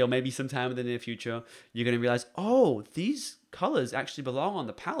today, or maybe sometime in the near future, you're going to realize, oh, these colors actually belong on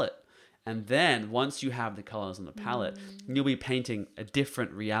the palette. And then once you have the colors on the palette, you'll be painting a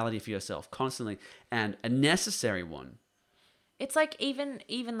different reality for yourself constantly, and a necessary one. It's like even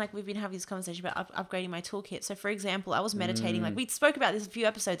like we've been having this conversation about upgrading my toolkit. So for example, I was meditating, like we spoke about this a few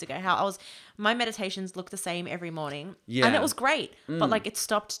episodes ago, how my meditations look the same every morning. Yeah. And it was great, but like it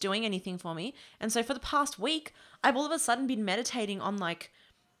stopped doing anything for me. And so for the past week, I've all of a sudden been meditating on like,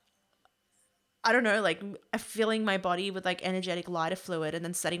 I don't know, like filling my body with like energetic lighter fluid and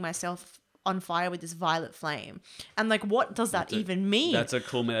then setting myself on fire with this violet flame. And like, what does that even mean? That's a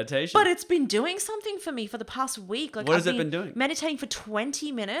cool meditation. But it's been doing something for me for the past week. Like, what has it been doing? Meditating for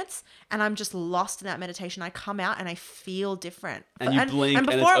 20 minutes and I'm just lost in that meditation. I come out and I feel different. And you blink and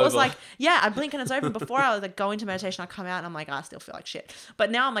before it's it was over. like, yeah, I blink and it's over. Before I was like go into meditation, I come out and I'm like, I still feel like shit. But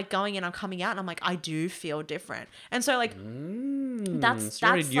now I'm like going in, I'm coming out and I'm like, I do feel different. And so like,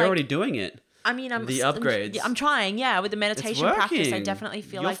 you're already doing it. I mean, the upgrades. I'm trying, with the meditation practice. I definitely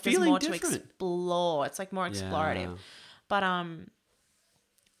feel like there's more to explore. It's like more explorative. Yeah. But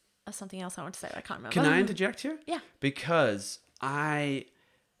there's something else I want to say that I can't remember. Can I interject here? Yeah. Because I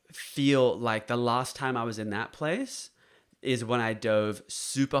feel like the last time I was in that place is when I dove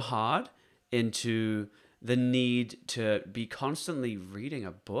super hard into the need to be constantly reading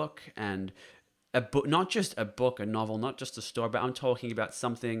a book, and a book, not just a book, a novel, not just a story, but I'm talking about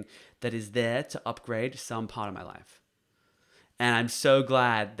something that is there to upgrade some part of my life. And I'm so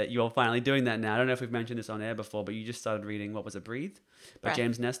glad that you're finally doing that now. I don't know if we've mentioned this on air before, but you just started reading, what was it, Breathe? By Breath.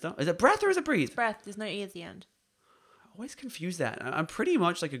 James Nestor? Is it Breath or is it Breathe? It's Breath. There's no E at the end. I always confuse that. I'm pretty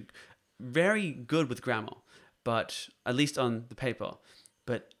much like very good with grammar, but at least on the paper.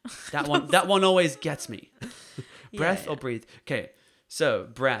 But that one always gets me. Breath or Breathe? Okay. So,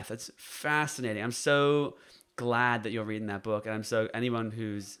 Breath, it's fascinating. I'm so glad that you're reading that book. And anyone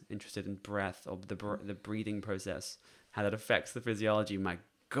who's interested in breath or the breathing process, how that affects the physiology, my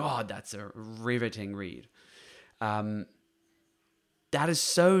God, that's a riveting read. That is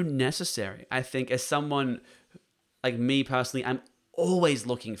so necessary. I think as someone like me personally, I'm always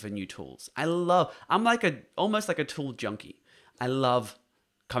looking for new tools. I'm almost like a tool junkie. I love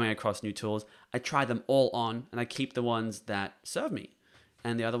coming across new tools. I try them all on and I keep the ones that serve me.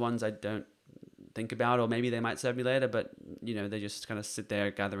 And the other ones I don't think about, or maybe they might serve me later, but they just kind of sit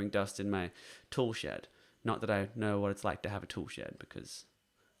there gathering dust in my tool shed. Not that I know what it's like to have a tool shed, because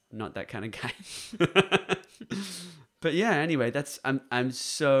I'm not that kind of guy. But yeah, anyway, I'm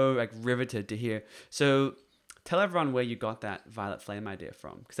so like riveted to hear. So tell everyone where you got that violet flame idea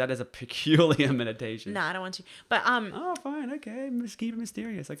from, because that is a peculiar meditation. No, I don't want to. But oh, fine, okay, just keep it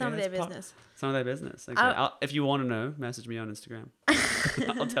mysterious. Okay, some of their business. Some of their business. Okay, if you want to know, message me on Instagram.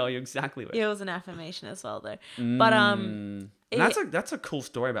 I'll tell you exactly what. It was an affirmation as well, though. But And that's a cool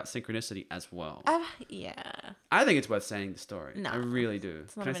story about synchronicity as well. Yeah. I think it's worth saying the story. No. I really do.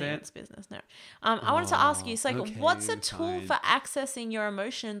 It's not Can I say anyone's it? business, no. I wanted to ask you, so like, okay, what's a tool fine. for accessing your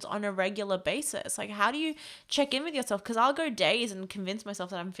emotions on a regular basis? Like, how do you check in with yourself? Because I'll go days and convince myself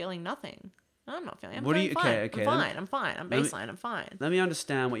that I'm feeling nothing. I'm not feeling. I'm What do feeling you- fine. okay, I'm let me- fine. I'm fine. I'm let me- baseline. I'm fine. Let me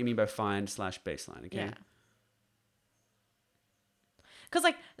understand what you mean by fine/baseline, okay? Yeah. Because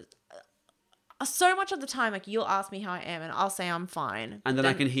like, so much of the time, like you'll ask me how I am, and I'll say I'm fine. And then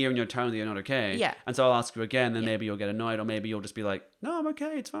I can hear in your tone that you're not okay. Yeah. And so I'll ask you again, then Yeah. maybe you'll get annoyed, or maybe you'll just be like, no, I'm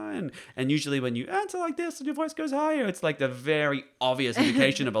okay, it's fine. And usually when you answer like this and your voice goes higher, it's like the very obvious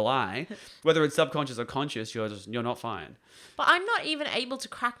indication of a lie. Whether it's subconscious or conscious, you're not fine. But I'm not even able to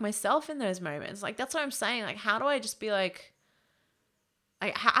crack myself in those moments. Like, that's what I'm saying. Like, how do I just be like,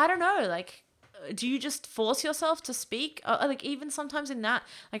 I don't know, like, do you just force yourself to speak? Like, even sometimes in that,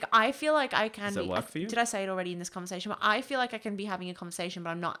 like, I feel like I can Does that be, work for you? did I say it already in this conversation? But I feel like I can be having a conversation, but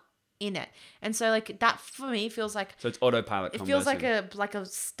I'm not in it. And so like that for me feels like, So it's autopilot. it feels like a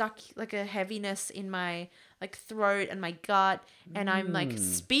stuck, like a heaviness in my like throat and my gut. And I'm like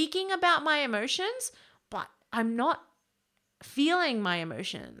speaking about my emotions, but I'm not feeling my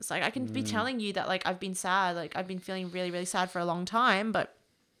emotions. Like I can be telling you that like I've been sad, like I've been feeling really, really sad for a long time, but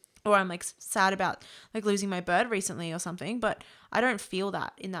or I'm like sad about like losing my bird recently or something, but I don't feel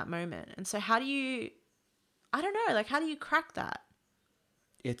that in that moment. And so how do you, I don't know, like how do you crack that?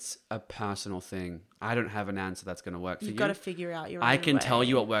 It's a personal thing. I don't have an answer that's going to work for You've you. got to figure out your own I can tell way.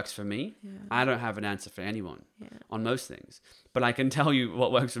 you what works for me. Yeah. I don't have an answer for anyone Yeah. on most things, but I can tell you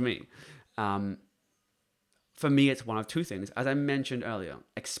what works for me. For me, it's one of two things. As I mentioned earlier,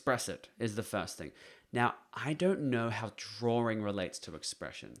 express it is the first thing. Now, I don't know how drawing relates to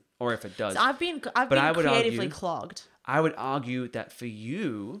expression, or if it does. So I've been I would creatively argue- clogged. I would argue that for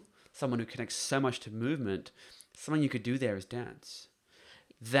you, someone who connects so much to movement, something you could do there is dance.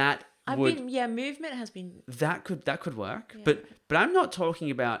 That Movement has been that could work. Yeah. But I'm not talking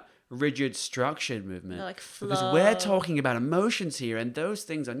about rigid structured movement. No, like because we're flow. talking about emotions here, and those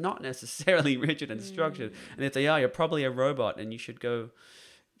things are not necessarily rigid and structured. And if they are, you're probably a robot, and you should go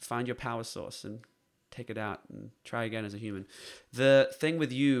find your power source and take it out and try again as a human. The thing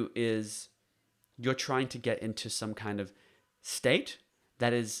with you is you're trying to get into some kind of state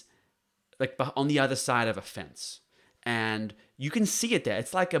that is like on the other side of a fence. And you can see it there.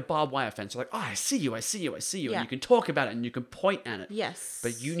 It's like a barbed wire fence. You're like, oh, I see you. Yeah. And you can talk about it and you can point at it. Yes.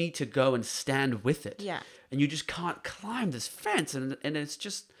 But you need to go and stand with it. Yeah. And you just can't climb this fence. And it's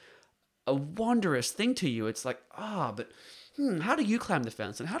just a wondrous thing to you. It's like, but how do you climb the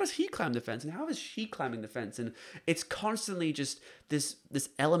fence? And how does he climb the fence? And how is she climbing the fence? And it's constantly just this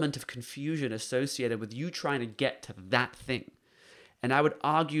element of confusion associated with you trying to get to that thing. And I would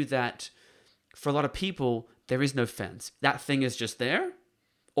argue that for a lot of people, there is no fence. That thing is just there.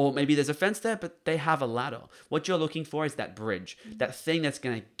 Or maybe there's a fence there, but they have a ladder. What you're looking for is that bridge, that thing that's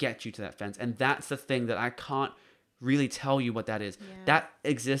going to get you to that fence. And that's the thing that I can't really tell you what that is. Yeah. That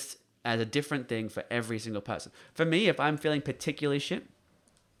exists as a different thing for every single person. For me, if I'm feeling particularly shit,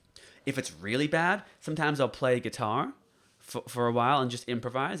 if it's really bad, sometimes I'll play guitar for a while and just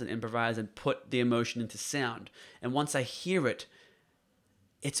improvise and put the emotion into sound. And once I hear it,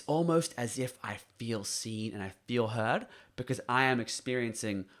 it's almost as if I feel seen and I feel heard because I am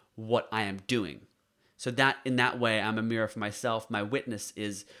experiencing what I am doing. So that in that way, I'm a mirror for myself. My witness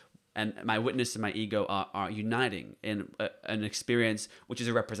and my ego are uniting in an experience which is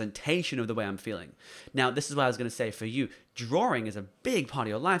a representation of the way I'm feeling. Now, this is what I was going to say for you. Drawing is a big part of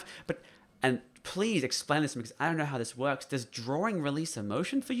your life, and please explain this to me because I don't know how this works. Does drawing release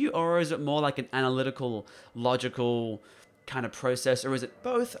emotion for you, or is it more like an analytical, logical kind of process, or is it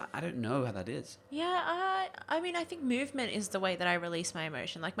both? I don't know how that is. Yeah, I mean, I think movement is the way that I release my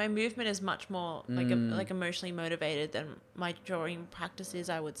emotion. Like my movement is much more like emotionally motivated than my drawing practice is,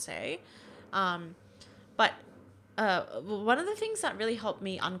 I would say. But one of the things that really helped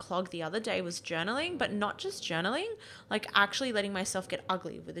me unclog the other day was journaling, but not just journaling, like actually letting myself get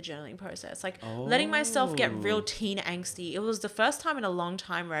ugly with the journaling process, like letting myself get real teen angsty. It was the first time in a long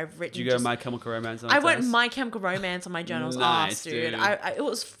time where I've written. Did you go My Chemical Romance? I went My Chemical Romance on my journals. Nice, dude. dude. It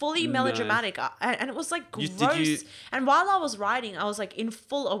was fully melodramatic, and it was like gross. Did you- And while I was writing, I was like in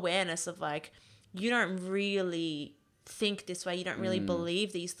full awareness of like, you don't really think this way, you don't really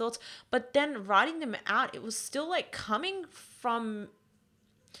believe these thoughts. But then writing them out, it was still like coming from,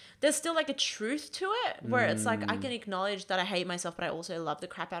 there's still like a truth to it where it's like I can acknowledge that I hate myself, but I also love the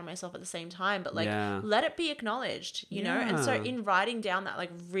crap out of myself at the same time. But like, let it be acknowledged, you know? And so Yeah. in writing down that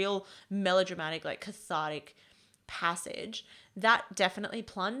like real melodramatic, like cathartic passage, that definitely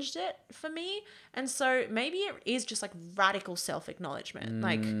plunged it for me. And so maybe it is just like radical self-acknowledgement,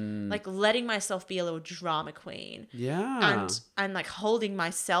 like letting myself be a little drama queen. Yeah. And like holding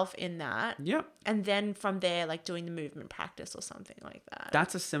myself in that. Yep. And then from there, like doing the movement practice or something like that.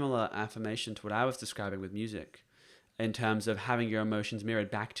 That's a similar affirmation to what I was describing with music, in terms of having your emotions mirrored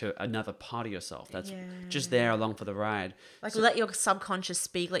back to another part of yourself that's just there along for the ride. Like let your subconscious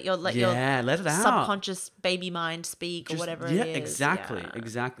speak, let your let it out. subconscious baby mind speak, or whatever it is. Exactly,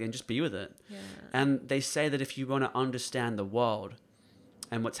 and just be with it. Yeah. And they say that if you want to understand the world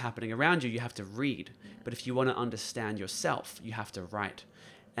and what's happening around you, you have to read. But if you want to understand yourself, you have to write.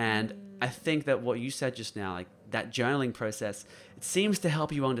 And I think that what you said just now, like that journaling process, it seems to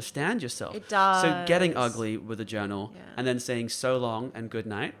help you understand yourself. It does. So getting ugly with a journal and then saying so long and good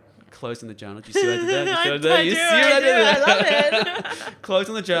night, closing the journal. Do you see what I did there? You see what I did there? I love it.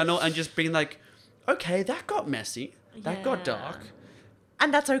 Closing the journal and just being like, okay, that got messy. That got dark.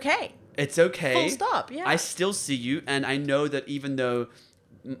 And that's okay. It's okay. Full stop, yeah. I still see you, and I know that even though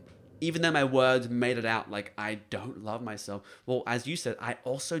my words made it out like I don't love myself, well, as you said, I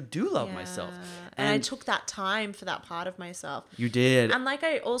also do love myself. And I took that time for that part of myself. You did. And like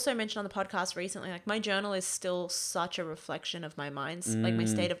I also mentioned on the podcast recently, like my journal is still such a reflection of my mind's, like my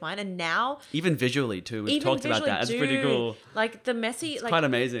state of mind. And now... Even visually too. We've talked about that. It's pretty cool. Like the messy... It's like, quite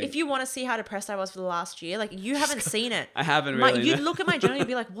amazing. If you want to see how depressed I was for the last year, like you haven't seen it. I haven't really. You'd look at my journal and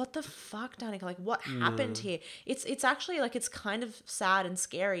be like, what the fuck, Danica? Like what happened here? It's actually like, it's kind of sad and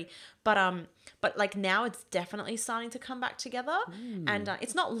scary. But like now it's definitely starting to come back together, and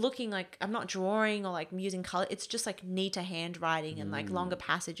it's not looking like I'm not drawing or like using color. It's just like neater handwriting and like longer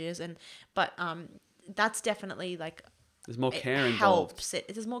passages, but that's definitely like there's more care involved. Helps.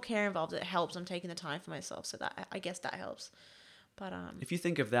 There's more care involved. It helps. I'm taking the time for myself, so that I guess that helps. But if you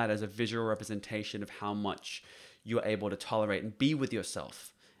think of that as a visual representation of how much you're able to tolerate and be with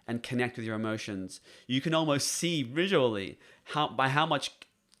yourself and connect with your emotions, you can almost see visually how much.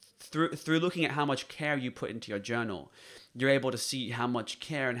 Through looking at how much care you put into your journal, you're able to see how much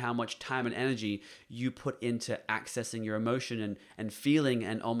care and how much time and energy you put into accessing your emotion and feeling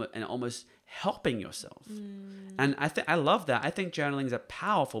and almost helping yourself. And I love that. I think journaling is a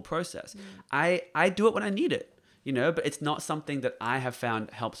powerful process. I do it when I need it, but it's not something that I have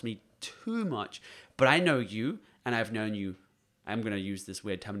found helps me too much. But I know you, and I've known you, I'm going to use this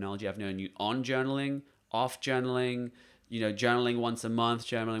weird terminology, I've known you on journaling, off journaling, journaling once a month,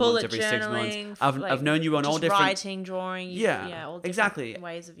 journaling once every 6 months. I've known you on all different... writing, drawing. All different exactly.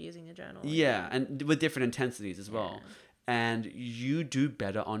 ways of using the journal. Yeah, and with different intensities as well. And you do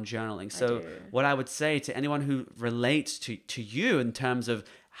better on journaling. So what I would say to anyone who relates to you in terms of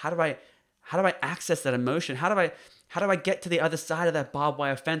how do I access that emotion? How do I get to the other side of that barbed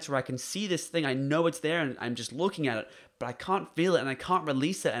wire fence where I can see this thing? I know it's there and I'm just looking at it, but I can't feel it and I can't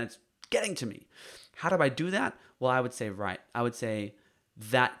release it and it's getting to me. How do I do that? Well, I would say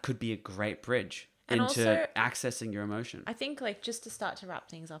that could be a great bridge into also, accessing your emotion. I think like just to start to wrap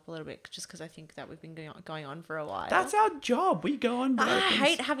things up a little bit, just because I think that we've been going on for a while. That's our job. We go on. I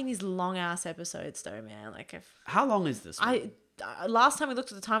hate having these long ass episodes though, man. Like how long is this one? Last time we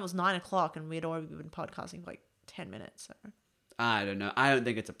looked at the time it was 9:00 and we had already been podcasting for like 10 minutes. So I don't know. I don't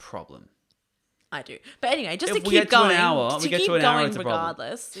think it's a problem. I do. But anyway, just to keep going. To keep going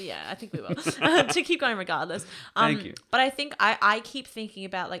regardless. Yeah, I think we will. To keep going regardless. Thank you. But I think I keep thinking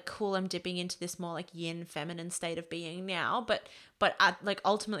about like, cool, I'm dipping into this more like yin feminine state of being now. But like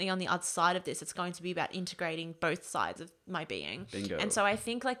ultimately on the other side of this, it's going to be about integrating both sides of my being. Bingo. And so I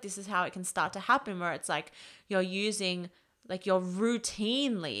think like this is how it can start to happen, where it's like you're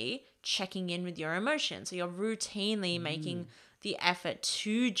routinely checking in with your emotions. So you're routinely making the effort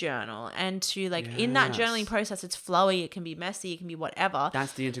to journal and to in that journaling process, it's flowy, it can be messy, it can be whatever.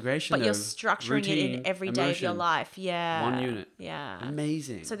 That's the integration. But you're structuring it in every day of your life. Yeah. One unit. Yeah.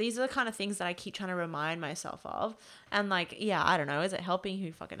 Amazing. So these are the kind of things that I keep trying to remind myself of. And I don't know. Is it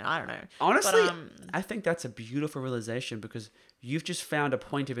helping? I don't know. Honestly, I think that's a beautiful realization because you've just found a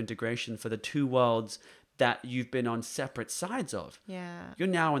point of integration for the two worlds that you've been on separate sides of. Yeah. You're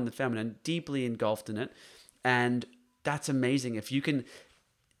now in the feminine, deeply engulfed in it. And that's amazing. If you can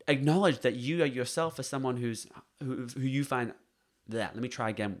acknowledge that you are yourself as someone who you find that, let me try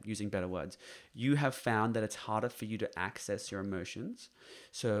again using better words. You have found that it's harder for you to access your emotions.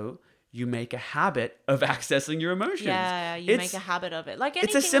 So you make a habit of accessing your emotions. Yeah, you make a habit of it. Like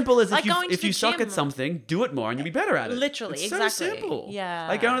anything, it's as simple as like if you suck gym. at something, do it more and you'll be better at it. Literally, it's exactly. so simple. Yeah.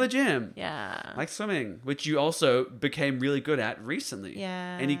 Like going to the gym. Yeah. Like swimming, which you also became really good at recently.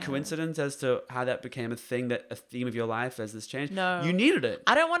 Yeah. Any coincidence as to how that became a theme of your life as this changed? No. You needed it.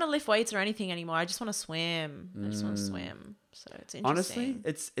 I don't want to lift weights or anything anymore. I just want to swim. I just want to swim. So it's interesting. Honestly,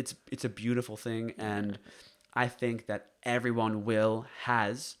 it's a beautiful thing, and I think that everyone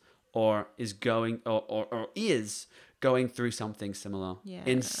has or is going or is going through something similar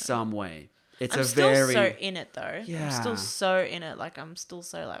in some way. It's I'm a still very so in it though. Yeah. I'm still so in it. Like I'm still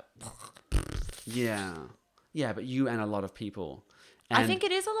so like. Yeah, but you and a lot of people. I think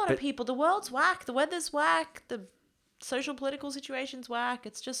it is a lot of people. The world's whack. The weather's whack. The social political situation's whack.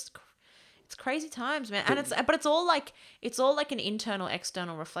 It's just. It's crazy times, man. And it's all like an internal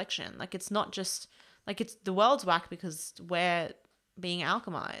external reflection. Like it's not just like it's the world's whack because we're being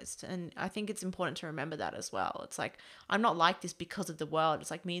alchemized. And I think it's important to remember that as well. It's like I'm not like this because of the world. It's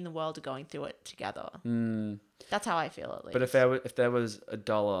like me and the world are going through it together. That's how I feel at least. But if there was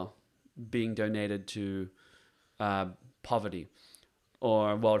 $1 being donated to poverty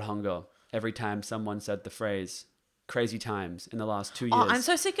or world hunger every time someone said the phrase crazy times in the last 2 years. Oh, I'm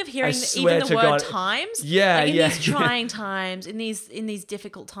so sick of hearing even the word times. Yeah, like in these trying times, in these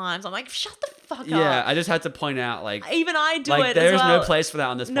difficult times. I'm like, shut the fuck up. Yeah, I just had to point out, like, even I do like, it. There's as well. no place for that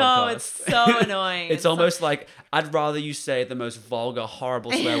on this podcast. No, it's so annoying. It's almost like I'd rather you say the most vulgar,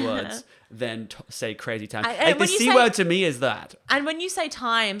 horrible swear words than say crazy times. Like the C word to me is that. And when you say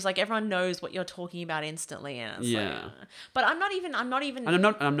times, like everyone knows what you're talking about instantly. And it's like, but I'm not even. And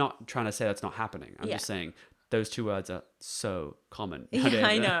I'm not trying to say that's not happening. I'm just saying. Those two words are so common. Yeah,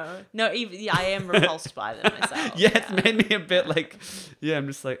 I know. No, I am repulsed by them myself. It's made me a bit like, I'm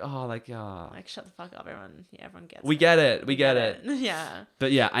just like, like, like shut the fuck up, everyone. Yeah, everyone gets. We get it. We get it. Yeah.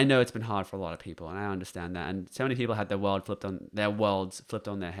 But I know it's been hard for a lot of people, and I understand that. And so many people had their worlds flipped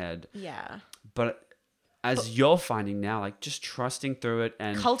on their head. Yeah. But as you're finding now, like just trusting through it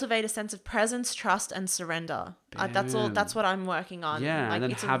and cultivate a sense of presence, trust, and surrender. That's all. That's what I'm working on. Yeah, like and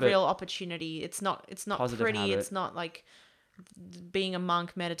then it's a real opportunity. It's not pretty. Habit. It's not like being a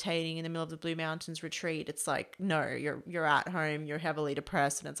monk meditating in the middle of the Blue Mountains retreat. It's like, no, you're at home. You're heavily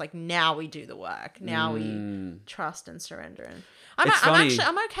depressed, and it's like now we do the work. Now we trust and surrender. And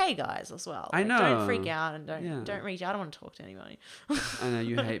I'm okay, guys, as well. I know. Don't freak out and don't reach out. I don't want to talk to anybody. I know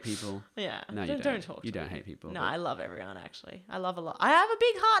you hate people. Yeah. No, you don't talk. You don't hate people. No, I love everyone. Actually, I love a lot. I have a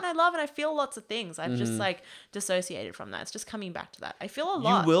big heart, and I love and I feel lots of things. I've just like dissociated from that. It's just coming back to that. I feel a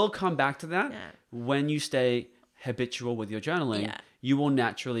lot. You will come back to that when you stay habitual with your journaling. Yeah. You will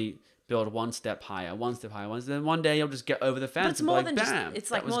naturally build one step higher. Then one day you'll just get over the fence. But it's more than bam, just.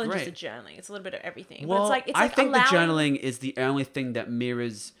 It's like more than just a journaling. It's a little bit of everything. Well, but it's I like think the journaling is the only thing that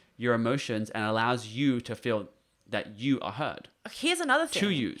mirrors your emotions and allows you to feel that you are heard. Here's another thing. To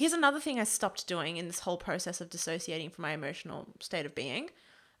use. Here's another thing I stopped doing in this whole process of dissociating from my emotional state of being.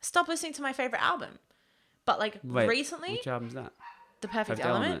 Stop listening to my favorite album. But recently, which album's that? The Perfect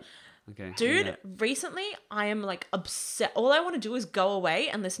Element. Okay. Dude, recently I am like upset. All I want to do is go away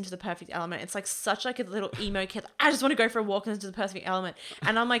and listen to The Perfect Element. It's like such like a little emo kid. I just want to go for a walk and listen to The Perfect Element.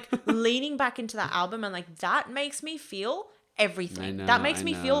 And I'm like leaning back into that album and like that makes me feel everything. That makes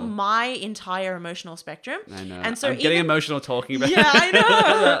me feel my entire emotional spectrum. I know. And so I'm getting emotional talking about I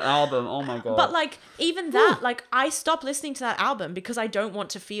know. that album. Oh my God. But like even that, like I stopped listening to that album because I don't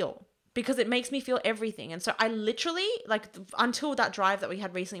want to feel. Because it makes me feel everything. And so I literally, like, until that drive that we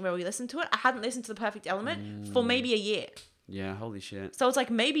had recently where we listened to it, I hadn't listened to The Perfect Element for maybe a year. Yeah, holy shit. So it's like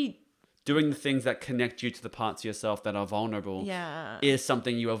maybe... Doing the things that connect you to the parts of yourself that are vulnerable is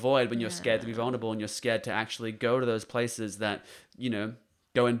something you avoid when you're scared to be vulnerable and you're scared to actually go to those places that,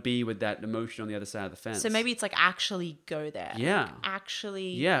 go and be with that emotion on the other side of the fence. So maybe it's like actually go there. Yeah. Like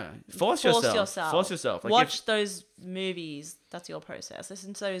actually. Yeah. Force yourself. Force yourself. Like watch those movies. That's your process.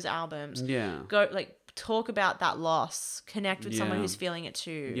 Listen to those albums. Yeah. Go talk about that loss. Connect with someone who's feeling it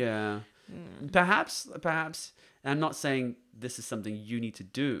too. Yeah. Perhaps. And I'm not saying this is something you need to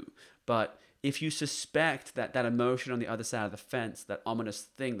do, but if you suspect that emotion on the other side of the fence, that ominous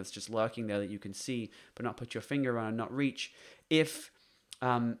thing that's just lurking there that you can see but not put your finger on and not reach, if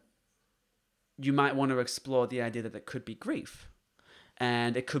you might want to explore the idea that it could be grief,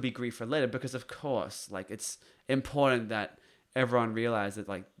 and it could be grief related, because of course, like, it's important that everyone realize that,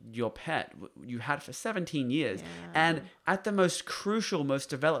 like, your pet you had for 17 years and at the most crucial, most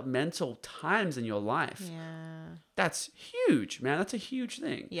developmental times in your life. That's huge, man. That's a huge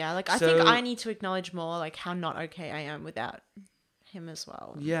thing. I think I need to acknowledge more like how not okay I am without him as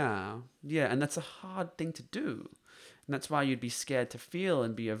well. Yeah, and that's a hard thing to do. And that's why you'd be scared to feel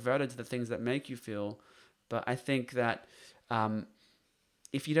and be averted to the things that make you feel. But I think that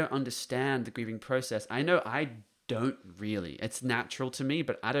if you don't understand the grieving process, I know I don't really. It's natural to me,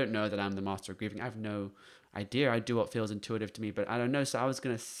 but I don't know that I'm the master of grieving. I have no idea. I do what feels intuitive to me, but I don't know. So I was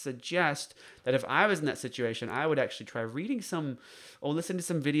going to suggest that if I was in that situation, I would actually try reading some or listen to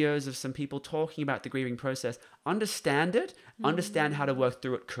some videos of some people talking about the grieving process, understand it, understand how to work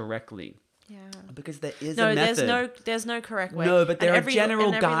through it correctly. Yeah. Because there is a method. There's no correct way. No, but there And are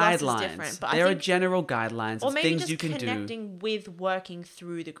general and every loss is guidelines. different. But I There are think, general guidelines or of maybe things just you can do. connecting with working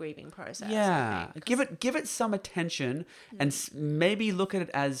through the grieving process. I Yeah, think. give it some attention and maybe look at it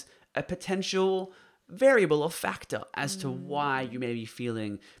as a potential variable or factor as to why you may be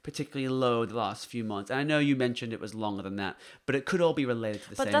feeling particularly low the last few months. And I know you mentioned it was longer than that, but it could all be related to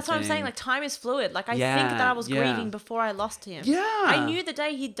the same thing. But that's what I'm saying. Like, time is fluid. Like, I think that I was grieving before I lost him. Yeah. I knew the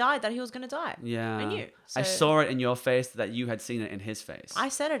day he died that he was going to die. Yeah. I knew. I So saw it in your face that you had seen it in his face. I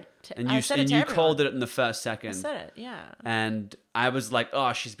said it. and I you said it to you everyone. called it in the first second. I said it. Yeah. And I was like,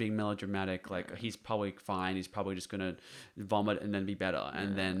 oh, she's being melodramatic. Like, he's probably fine. He's probably just going to vomit and then be better.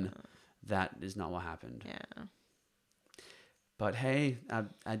 And then that is not what happened. Yeah. But hey,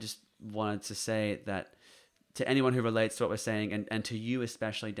 I just wanted to say that to anyone who relates to what we're saying, and to you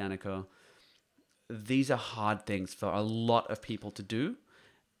especially, Danica, these are hard things for a lot of people to do,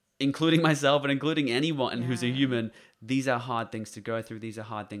 including myself and including anyone who's a human. These are hard things to go through. These are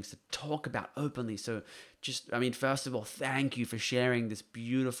hard things to talk about openly. So first of all, thank you for sharing this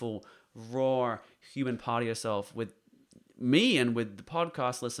beautiful, raw human part of yourself with me and with the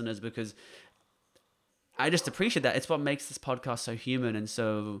podcast listeners, because I just appreciate that. It's what makes this podcast so human and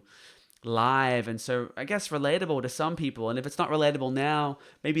so live and so, I guess, relatable to some people. And if it's not relatable now,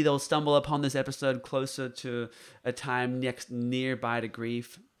 maybe they'll stumble upon this episode closer to a time nearby to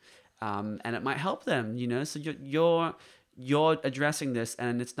grief. And it might help them, So you're addressing this,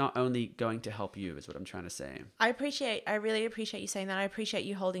 and it's not only going to help you, is what I'm trying to say. I really appreciate you saying that. I appreciate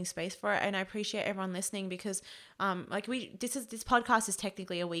you holding space for it, and I appreciate everyone listening, because this podcast is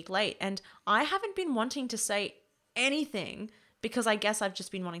technically a week late, and I haven't been wanting to say anything because I guess I've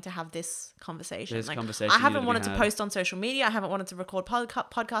just been wanting to have this conversation. I haven't wanted to post on social media. I haven't wanted to record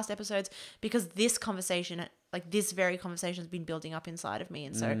podcast episodes because this conversation, like this very conversation, has been building up inside of me,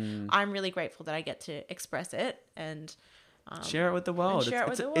 and so I'm really grateful that I get to express it and share it with the world.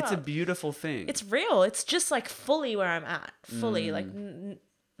 It's a beautiful thing. It's real. It's just like fully where I'm at. Fully like I'm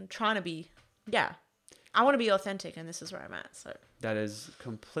trying to be. Yeah, I want to be authentic, and this is where I'm at. So that is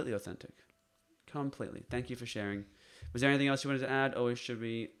completely authentic. Completely. Thank you for sharing. Was there anything else you wanted to add, or should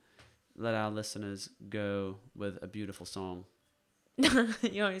we let our listeners go with a beautiful song? You want me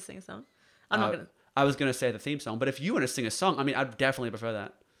to sing a song? I'm not gonna. I was gonna say the theme song, but if you want to sing a song, I'd definitely prefer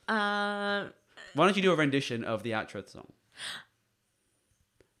that. Why don't you do a rendition of the outro song?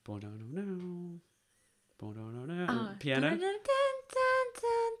 Piano.